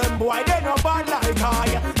 Remember why they no bad like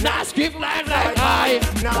I. Nah, skip like I.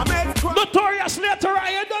 Nah, make Notorious later,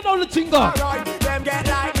 I don't know the thing go. Them get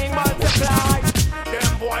lightning multiply.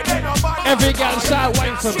 Them boy they no bad. Every girl start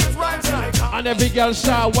wine for me. And every girl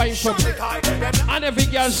start wine for me. And every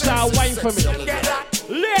girl start wine for me.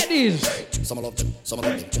 Ladies. Some of them, some of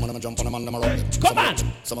them, some of them jump on them and them rock them. Come on.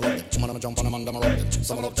 Some of them, some of them jump on them and them rock them.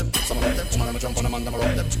 Some of them, some of them, some of them jump on them and them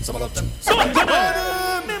rock them. Some of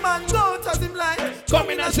them. Me man go out as him like. Come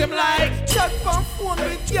in as him like. Chat from phone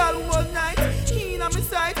with girl all night. He in on me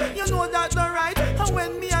side, you know that's not right. And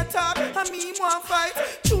when me attack, and me want fight.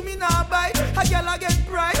 To me now bite. I girl I get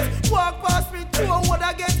bright. Walk past me too, what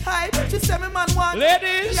I get hype. She say me man want.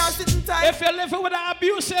 Ladies, sitting tight. if you're living with an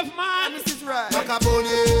abusive man, this is right. Like a bunny,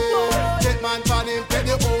 get man for him, get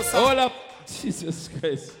the house. Hold up. Jesus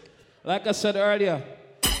Christ. Like I said earlier,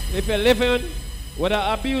 if you're living with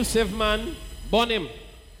an abusive man, burn him.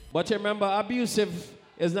 But remember, abusive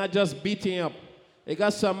is not just beating up. You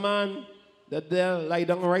got some man that they'll lie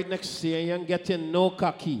down right next to you and you ain't getting no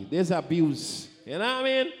cocky. There's abuse. You know what I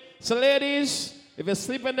mean? So ladies, if you're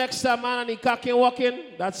sleeping next to a man and he cocky walking,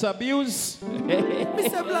 that's abuse.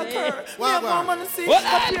 Mr. Blacker, me have more money see.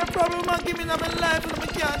 I pay a problem and give me my life and I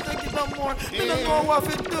can't take it no more. Me don't know what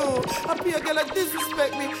to do. I pay a girl that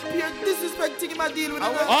disrespect me. Pay a disrespecting him, I deal with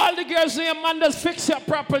it. All the girls in your man does fix you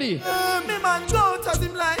properly. Me man go out as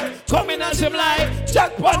him like. Come in as him like.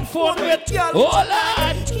 Jackpot phone with girl. Hold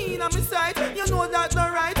on. Keen on my side, you know that's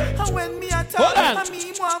not right. And when me attack, and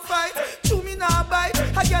me want fight. Chew me now bite.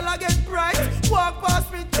 A girl I get bright. Walk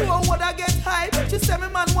past me too, what I get hype. She say me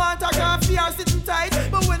man want, I can't feel sitting tight.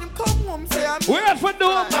 But when him come home, say I'm where for do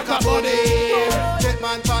like a bunny. Get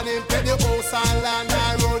man for him, get the house and land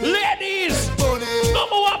and run. Ladies, bunny.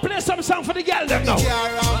 Number one, play some song for the girl them now.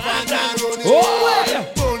 Oh,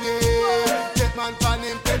 bunny. Get man for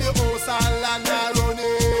him, get the house and land and run.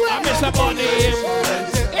 I miss a bunny.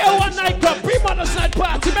 Hey, one night club, pre-mother's night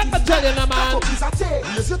party. Make me tell you, no man.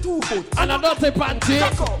 And I don't take panty.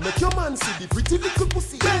 Make your man see the pretty little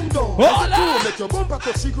pussy. Bend down. Hold on. Make your bumper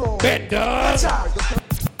touch the ground. Bend down.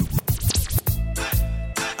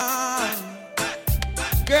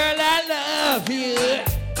 Girl, I love you.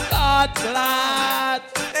 God bless.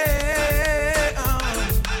 Hey,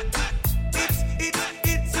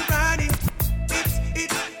 it's a body.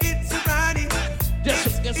 It's a body.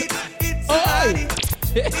 It's a body.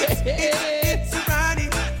 It's a body.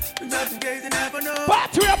 Nothing gays, you never know.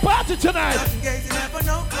 Party tonight.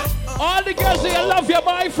 All the girls say you love your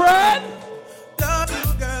boyfriend. Love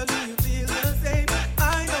you, girl. Do you feel the same?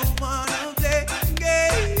 I don't wanna play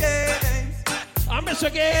games. I miss a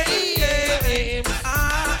game.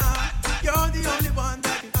 You're the only one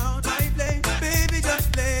that can count my play. Baby,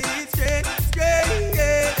 just play it straight.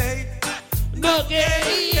 No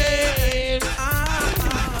games.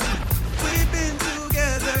 We've been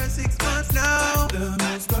together 6 months now. The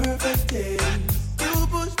most perfect day. You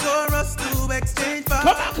push for us to exchange.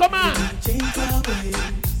 Come on. Change our ways.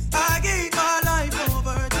 I gave my life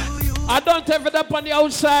over to you. I don't have it up on the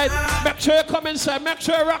outside. Make sure you come inside. Make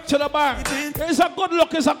sure you rock to the bar. It's a good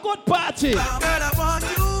look. It's a good party. Girl, I want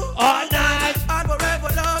you all night. I'll forever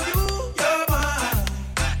love you. You're mine.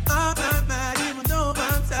 I'm not mad even though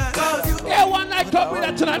I'm sad. Cause you. Yeah, one night club with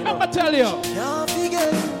that tonight. Remember tell you. Can't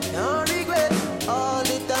forget, can't regret. All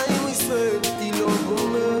the time we spent the love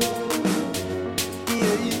woman.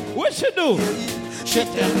 What she do? She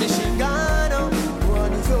tell me she gone. Go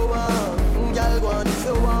on if you want. Girl, go on if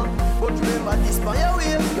you want. But remember this by your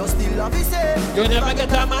way. You still love me, say. You never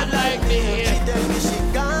get a man like me. She tell me she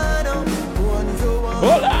gone. Go on if you want.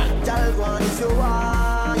 Hold on. Girl, go on if you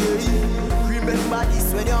want. Remember this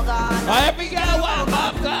when you're gone. Every girl want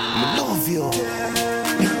my car. Love you.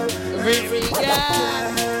 Every girl.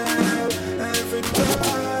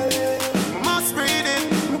 Must breathe it.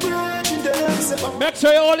 Make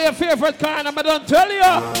sure you hold your favorite car and I don't tell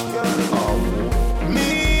you.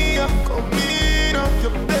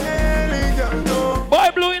 Boy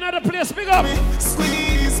Blue in the place, big up.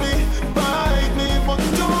 Squeeze me, bite me, but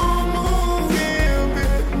don't move in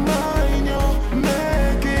with mine. You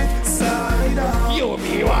make it side out. You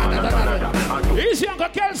me one. Easy Uncle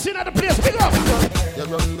Kelsey in the place, big up. You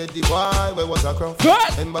run with the boy, where was I cross?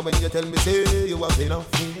 Good. Remember when you tell me, say you have enough.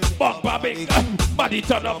 Bumper big, body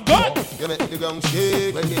turn up, good. You make the ground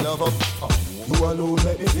shake when you love up. You alone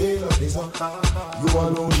make me feel like this. You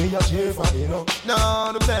alone me a cheer for you know.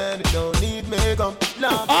 No, the man don't need makeup.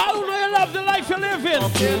 Love. All who know you love the life you live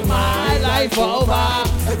in. Till my life over.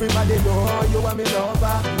 Everybody know you are me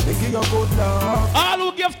lover. They give you good love. All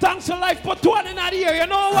who give thanks to life put one in that ear. You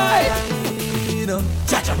know why?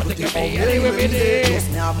 Cha-cha, but take me anywhere we did.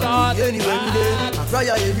 Anywhere we did. I cry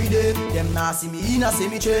every day. Them not see me in a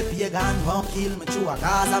cemetery. Pagan won't kill me through a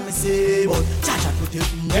cause I me say. But cha-cha could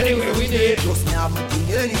take me anywhere we did. Just me have my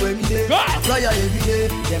thing anywhere me did. I cry every day.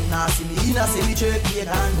 Them not see me in a cemetery.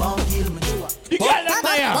 Pagan won't kill me through a. The girl that's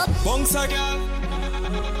there. Bouncer girl.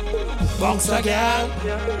 Bouncer girl.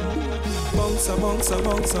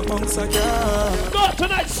 Bouncer girl. No,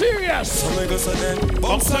 tonight serious. Oh my God, so then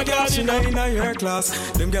bouncer girl, she not in her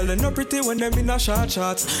class. Them girl they not pretty when them in a short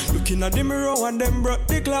shorts. Looking at the mirror and them broke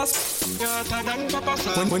the glass.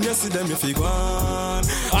 When you see them, if you go on,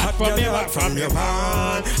 hot from your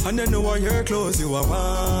man, and they know what your clothes you are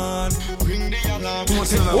want. Bring the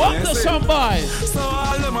What the somebody? So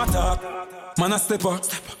all them attack, man a step up.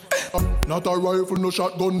 Not a rifle, no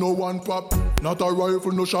shotgun, no one pop. Not a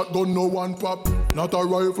rifle, no shotgun, no one pop. Not a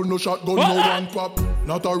rifle, no shotgun, no one pop.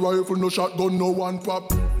 Not a rifle, no shotgun, no one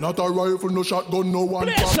pop. Not a rifle, no shotgun, no one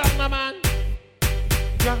pop. Play a song, my man.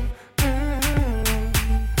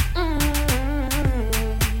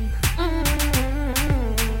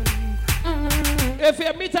 If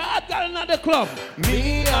you meet a hot girl in the club,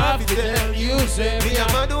 me have to tell you, say, me a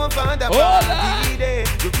man don't find a party day.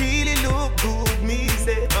 You really look good, me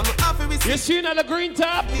say. I'm happy with you. See the green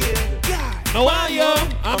top? Yeah. No, I am.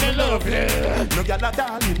 I'm in love, yeah. No girl at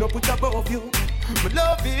all, me no put above you. Me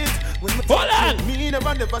love it when me hold on. Me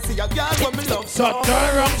never see a girl when me love so.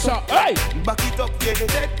 Turn around, so. Hey. Back it up, yeah,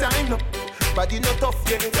 take time now. Body not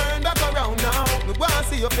tough, yeah, turn back around now. Me wanna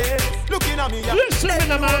see your face, looking at me. Yeah. Listen,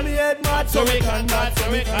 man. Me head mad, so we can mad,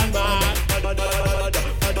 so we can mad.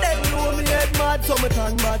 Then you me head mad, so me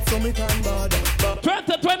can mad, so me can mad.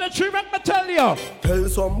 2023, make me tell you. Tell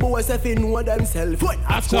some boys if they know themselves.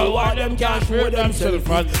 After war, them can't show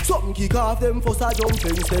themselves. Something kick off them for a jump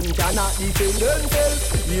fence. Them cannot defend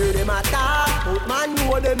themselves. Hear them attack, but man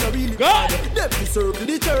know them not really bad. Them be circle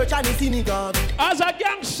the church and the synagogue. As a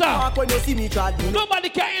gangster, when you see me trad, nobody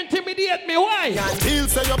can intimidate me. Why? He'll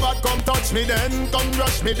say you bad, come touch me then, come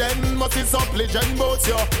rush me then. Must be some legend boats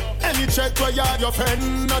you. Any check where you your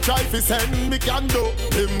friend, not try to send me can do.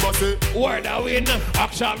 Him must say, word a win,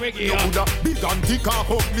 action make you. Big and thick and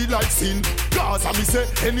ugly like sin. Cause I me say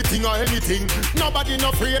anything or anything. Nobody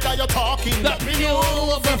not afraid that you're talking. That me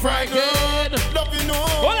know if you're frightened. Love you know,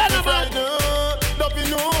 if you're frightened. Love you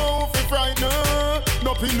know, if you're frightened.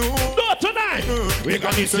 Nothing know. No tonight. We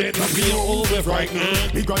gonna say that we know if you're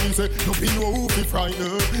frightened. We gonna say nothing know if you're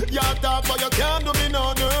frightened. You talk but you can't do me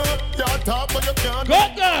no. You talk but you can't.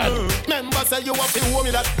 Good. Remember say you have to show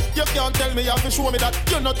me that. You can't tell me you have to show me that.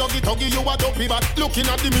 You're not tuggy, you are dopey but looking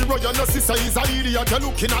at the mirror, you're not sister is an idiot. You're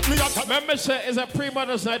looking at me at. Remember say it's a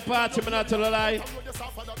pre-Mother's Night party, me not tell a lie.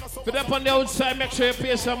 If you're up on the outside, make sure you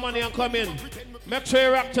pay some money and come in. Make sure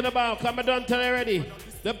you rock to the bar, come and done tell you already.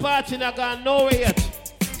 The party not gone nowhere yet.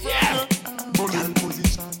 Yeah.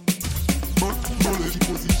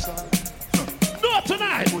 No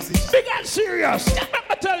tonight. Big and serious. Let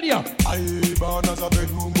me tell you. I born as a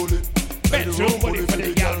bedroom bully. Bedroom bully for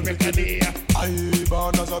the girl make a day. I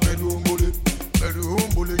born as a bedroom bully. Bedroom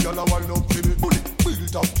bully, girl a wind up to me. Bully,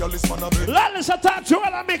 built up, girl is man a bed. Lawless attack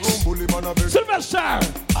Joel mix. Bully man a bed. Sylvester,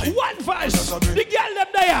 one voice. The girl them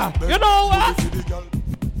there. You know what?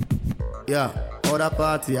 Yeah, how the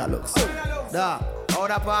party a looks. Da, how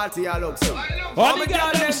the party a looks. All the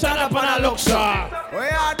girl them stand up and a look, sir.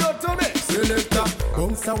 What you do to me? Selector.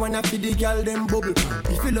 Bounce when I feed the girl them bubble.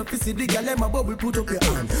 If you love to see the girl them a bubble, put up your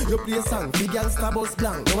hand. You play a song, the girl star bus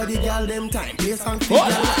blank. Now the girl them time, play a song, the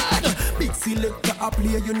girl. Big selector a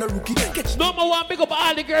play, you no rookie. Catch number one, big up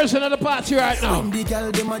all the girls in the party right now. The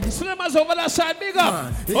girl them a Slimmers over that side, big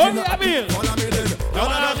up. Only I mean.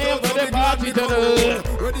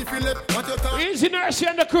 Ready Philip, what you talk? Easy Nurse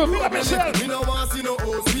and the crew, big up yourself. Me no want see no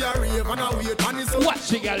hoes, we are rave and a wait and it's watch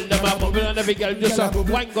the girl, them a bubble and every girl just a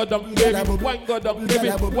wine go down, baby, wine go down,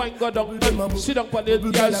 baby, wine go down, baby. Sit down on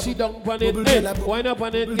it, girl, sit down on it, hey, wine up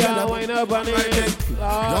on it, girl, wine up on it.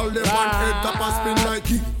 All them one head top a spin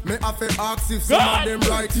like it. Me have to ask if some of them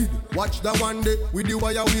right it. Watch the one day with the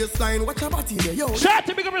wire waistline. Watch your body there, yo. Shout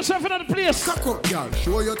to big up yourself in the place. Cock up, girl,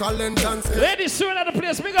 show your talent and skill. Ladies, soon at the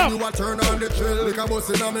place, big up. You a turn on the trail, like a bus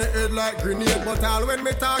in on me head like grenade. But all when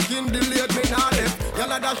me talking delayed, me not left. Y'all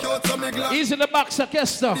had a shout so me glad. He's in the box,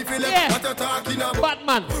 Kester. Yeah. What you talking about?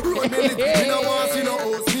 Batman. Run me lick, me no want see no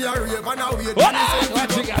hoes. Me a rave and a wait.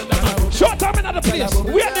 Watch the girl them. Show time in the place.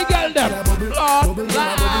 We are the girl them.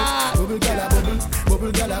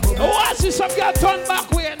 Oh, I see some girl turn back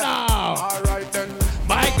way now. Alright then.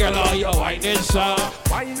 My girl, oh, you're whining, sir.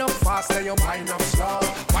 Wind up fast, then you wind up slow.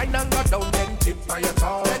 Wind and go down, then tip on your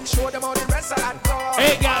toe. Then show them how the rest of that go.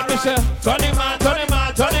 Hey, girl, Mr. Tony man, Tony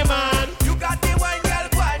man, Tony man. You got the wine, girl,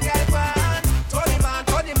 wine, girl, wine. Tony man,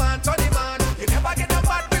 Tony man, Tony man. You never get a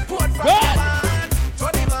bad report from the man.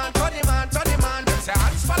 Tony man, Tony man, Tony man. Them say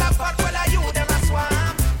hands full of fuck, well, are you them a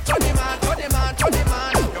swam? Tony man, Tony man, Tony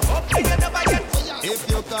man. You hope that you never get. If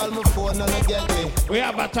you call my phone and I get me. We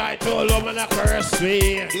have a title, woman, a curse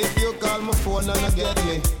me. If you call my phone and I get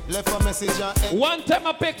me, left a message on. One time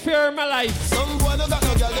I pick fear in my life. Some boy no got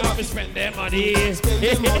no girl, them have to spend their money. Spend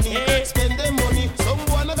their money, spend their money. Some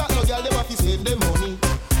boy no got no girl, them have to save their money.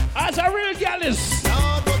 As a real girl is.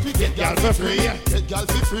 Nah, but we get girl for free. Get girl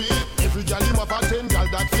for free. Every girl him up at 10 girl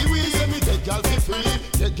that free. We say me get girl for free.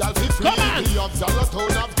 Get girl for free. Come on. We have Dallas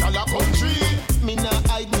town, have Dallas country. Me nah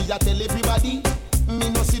hide me, I tell everybody. Me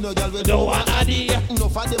no see no girl with no one addy. No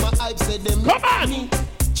for them a hype, say them. Come on. Me.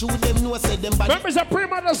 True them know, say them body. Remember it's a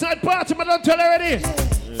pre-mother's night party, but don't tell already.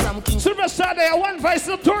 From King Superstar Day, One Voice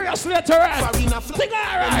Notorious later on. Sing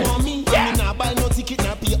alright. Yeah. Nah buy no ticket,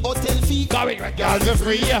 nah pay hotel fee. Going right, girl, for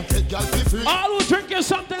free. All who drinking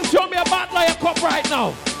something, show me a bottle of your cup right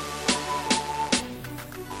now.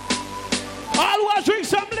 All who are drink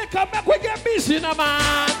some liquor, make we get busy now,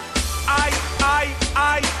 man. I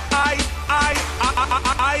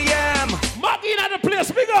am Maggie in the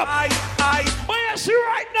place, big up. Where is she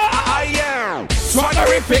right now? I am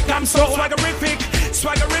swaggerific, I'm so swaggerific.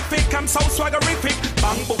 Swaggerific, I'm so swaggerific.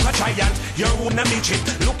 Bang book a giant, you're wanna meet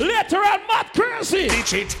it. Look later on, Matt Crazy.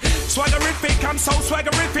 Meet it. Swaggerific, I'm so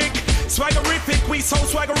swaggerific. Swaggerific, we so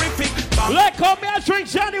swaggerific. Like how me I drink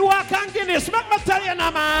Johnny Walker and Guinness. Make me tell you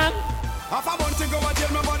now, man. Half a month ago, I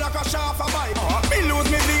tell my mother crash off a bike. Me lose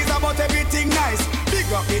me visa, but everything nice. Big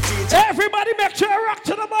up the teacher. Everybody make sure you rock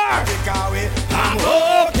to the bar. I'm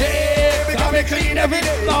okay, because me clean every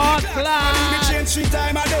day. Lord, me change 3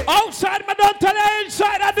 times a day. Outside, me don't tell you.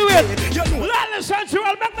 Inside, I do it. Lawless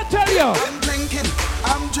Central, make me tell you. I'm drinking.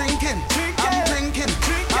 I'm drinking.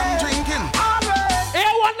 Hey,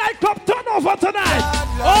 one night club turn over tonight.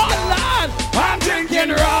 Oh, Lord. I'm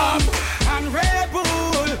drinking rum and Red Bull.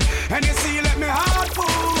 And you see, let me heart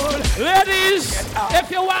full. Ladies, if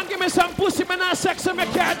you want, give me some pussy, me not sex in my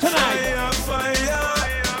car tonight. Fire.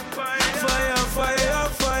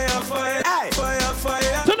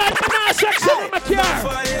 Tonight, me not sex in my car.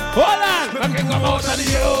 Hold on. I can come out of the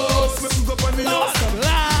house. Lord.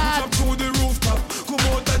 Jump through the rooftop. Come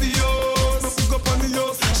out of the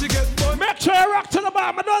house. She get butt. Make sure you rock to the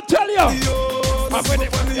bar, I don't tell you. I'm with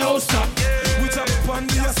it from the house. We jump on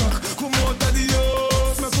the house. Come out of the house.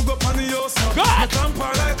 God!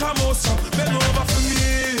 Tamper like a mouse. Bend over for me.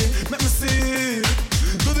 Let me see.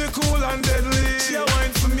 Do the cool and deadly. She a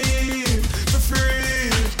wine for me. For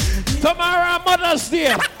free. Tomorrow, Mother's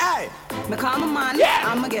Day. Hey, me call my man. Yeah.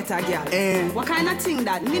 I'ma get a girl. What kind of thing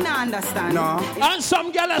that me not understand? No. And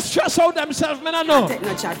some girls stress out themselves, me not know. I take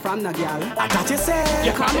no chat from no girl. I got you say.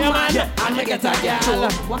 You call my man, and me get a girl.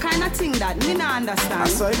 What kind of thing that me not understand?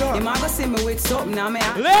 You might go see me with something now, me.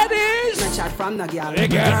 Ladies. No chat from no girl. Hey,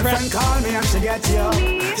 girlfriend call me and she get you.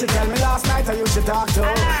 She tell me last night I used to talk to.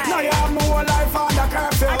 Now you have my whole life under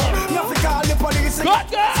curfew. Nothing call the police. Good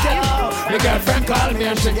girl. Your girlfriend call me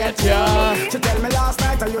and she get you. She tell me last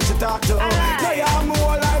night I used to talk to. Now you have my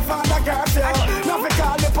whole life under curfew. Nothing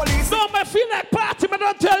call the police. No, me feel like party, me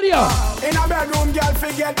don't tell you. In a bedroom, girl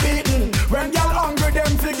forget beaten. When girl hungry,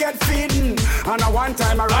 them forget feeding. And a one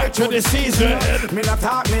time I ride to the season. Me not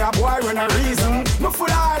talk me a boy when a reason. Me full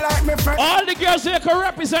eye like me friend. All the girls here can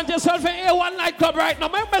represent yourself in A1 nightclub right now.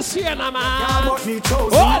 Make me see you now, man. Girl, but me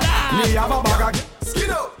chosen. Me have a bag of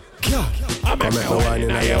skin out. I make me wine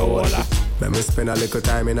in your hole. Let me spend a little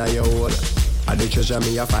time in your hole. I the treasure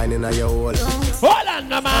me a find in your hole. Hold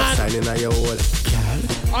on, man. Sign in your hole.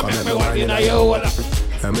 I make me wine in your hole.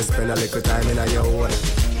 Let me spend a little time in your hole.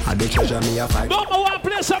 I the treasure me a find. No, I want to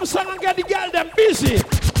play some song and get the girl them busy.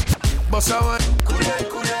 Boss, I want.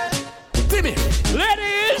 Timmy.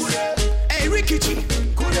 Ladies. Hey, Ricky G.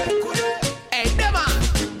 Hey, Dema.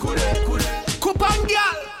 Coupon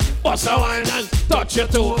girl. Boss, I want and touch your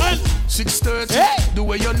toe. 6:30. Hey. The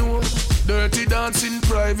way you know. Dirty dancing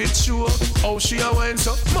private show. How she a wine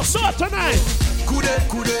so? So tonight. Could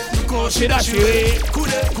because she dash away.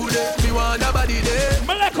 Could me want a body there.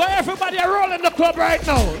 Me like how everybody are rolling the club right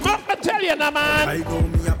now. Let me tell you now, man. I go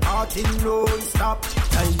me a party non-stop.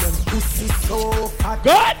 Tell them pussy so fat.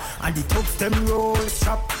 Good. And the tubs them roll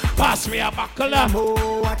shop. Pass me a buckle up.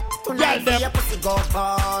 Girl them. Your pussy go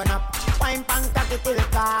burn up. Wine pan cocky till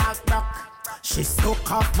cock rock. She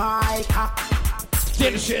stuck off my cock.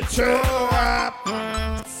 Till she throw up.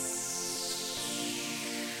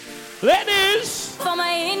 Ladies. For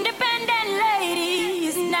my independent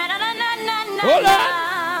ladies. Na na na na na na. Hold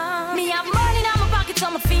on. Me have money in my pocket, so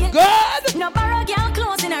me feel good. No borrow girl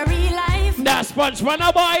clothes in a real life. That's Sponge Man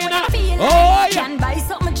a boy, you know. Oh, yeah. Can buy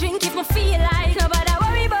something drink if me feel like. Nobody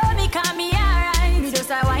worry about me, cause me alright. Me just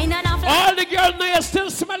a wine and a fly. All the girls know you're still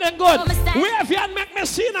smelling good. Wave you and make me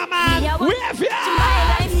see now, man. Wave you.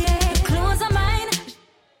 The clothes are mine.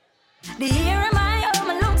 The hair of mine. Oh,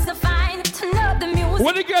 my looks are fine. Turn up the music.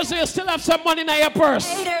 When the girls say you still have some money in your purse.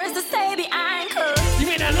 Haters to stay behind. You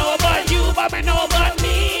mean I know about you, but I know about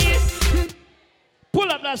me. Pull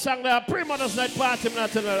up that song there. Pre-Mother's Night Party, I'm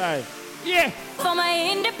not telling a lie. Yeah. For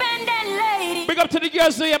my independent lady. Big up to the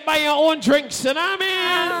girls so you buy your own drinks, you know what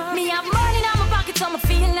I mean? Me have money in my pocket, so me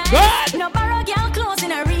feel like. Good. No borrow girl clothes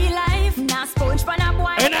in a real life. Nah, sponge pan a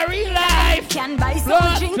boy. In a real life. Can buy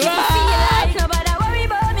some drink if you feel like. Nobody worry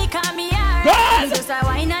about me, call me alright. Just a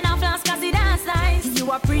wine and a flask cause it dance nice.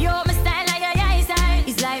 You a pre-up my style like your eyes.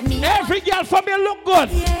 It's like me. Every girl from me look good.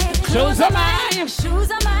 Yeah. Shoes are mine.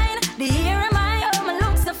 Shoes are mine. The hair are mine. Oh, my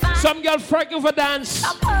looks are fine. Some girl freaking for dance.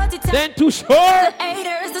 Then too too short.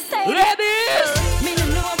 Haters the same. Ladies. Me no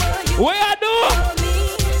know about you. What I do?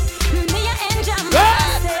 Me a enjoy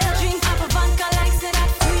myself. Drink up a vodka like said I'm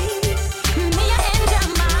free. Me a enjoy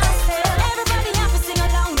myself. Everybody have to sing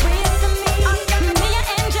along with me. Me a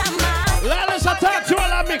enjoy myself. Let us attack you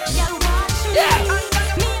all a mix. Yeah.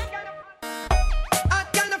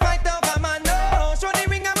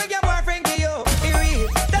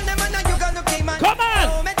 Come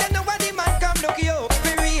on!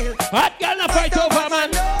 Hot girl no fight over man.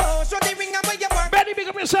 Benny, pick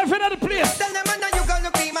up yourself in the place.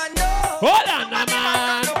 Hold on, now,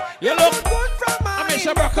 man. You look. I miss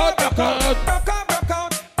you broke out. Good, good.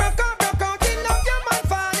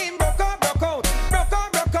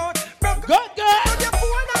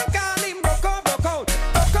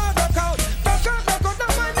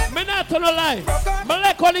 Me not to no lie. Me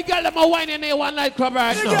like all the girl them a wine in a one night club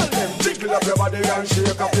right now. Jiggle up your body and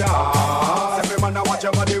shake up your ass. Every man I watch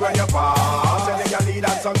your body when you pass. Tell you need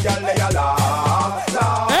and some girl they a laugh.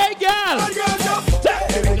 Hey girl,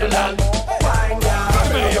 take me the land. Wine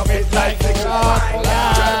down, make your feet like tickle. Wine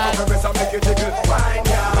down, every time make you jiggle. Wine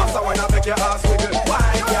down, master when I make your ass wiggle.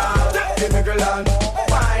 Wine down, take me the land.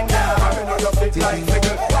 Wine down, I know your feet like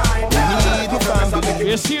tickle. Wine down,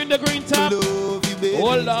 you see in the green top.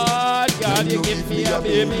 Oh Lord, God, you give me a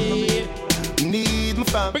baby. Need my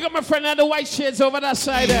family. Pick up my friend and the white shades over that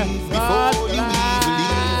side there. God,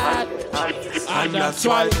 and that's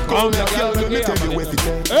why come here, girl, let me tell you what it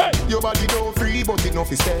is. Your body don't free, but it no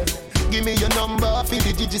fi sell. Give me your number, feel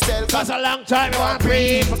the digicel. Cause a long time you want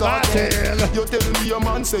free for cartel. You tell me your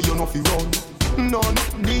man say you no fi run. None,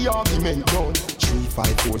 the argument done. 3,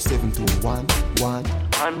 5, 4, 7, 2, 1, 1.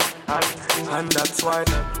 And that's why.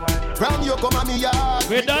 From you come on me yard.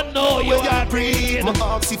 We don't know you are breed. My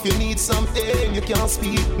ask if you need something, you can't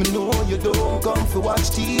speak. Me know you don't come for watch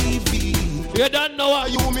TV. You don't know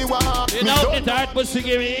what you me want. You know the hard pussy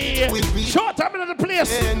give me. Short time in the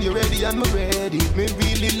place. And you ready and me ready. Me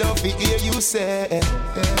really love to hear you say.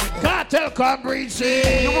 Cartel come breed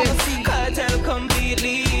say. You wanna see cartel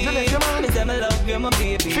completely. Me love you, my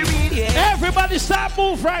baby. Everybody start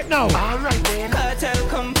move right now. Alright then. Cartel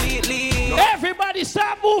completely. Everybody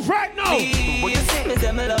start move right now. All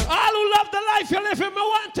who love the life you're living, me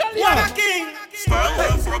want to tell you. What a king.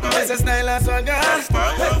 It's a style of swagger.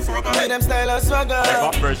 Make them style of swagger.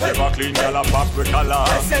 Ever fresh, ever clean, girl a pop with color.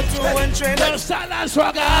 Sell to one train. Them style and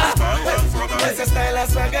swagger. It's a style of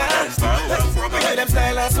swagger. Make them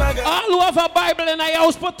style of swagger. All who have a Bible in their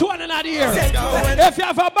house, put one in the ear. If you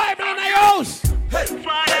have a Bible in your house.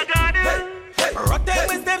 Father God, rock them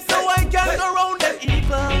with them so I can go round them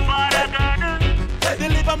evil. Father God,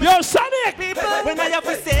 deliver me. Yo, Sonic. People, when I have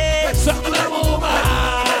to say something over.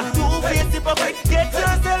 Two-faced hypocrite, get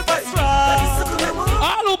yourself a strong.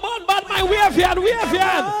 All who born bad my wave here.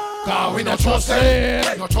 Cause we not trust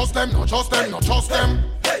them. No trust them, no trust them, no trust them.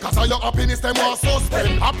 Cause all your happiness them was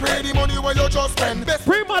suspend. I pray the money where you just spend.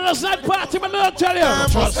 Pre-mother's night party, man, I'll tell you. No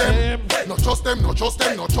trust them. No trust them, no trust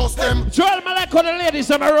them, no trust them. Joel, man, like all the ladies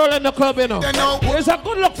that are rolling the club, you know. There's a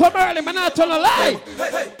good look from early, man, I'll tell you a lie.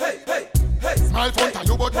 Smile front of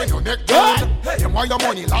you, but when your neck turn, them why your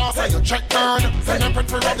money lost and your check turn. Send them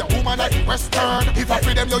prefer of the woman like the western. If I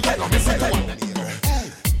free them, you don't miss it. Hey,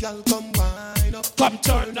 girl, come wine up. Come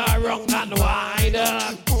turn around and wind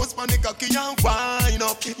up. Post on the cocky and wine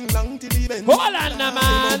up. Long till the end. Hold on,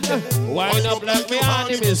 man. Wind up like me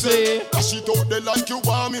and me say. Dash it out there like you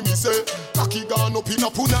want me say. Cocky gone up in a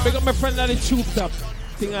puna. Pick up my friend on the tube top.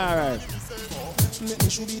 Thing alright. Make me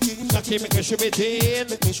should be teen. Cocky make me should be teen.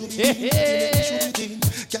 Make me should be teen. Make me should be teen.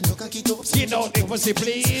 Can you cocky it up? Skin out the pussy,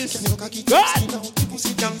 please. Can you cocky it up? Skin out the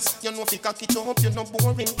pussy dance. You know if you cocky it up, you're not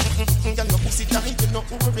boring. Can your pussy tight, you're not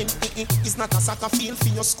boring. It's not a soccer field for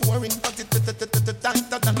your scoring. But it's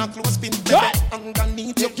tighter than a clothespin.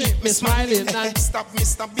 Underneath you keep me smiling. Stop me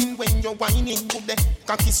stopping when you're whining.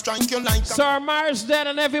 Cocky strike you like Sir Mars dead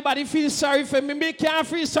and everybody feels sorry for me. Me can't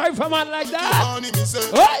feel sorry for a man like that.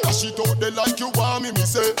 Dash it out there like you want me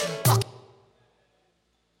say.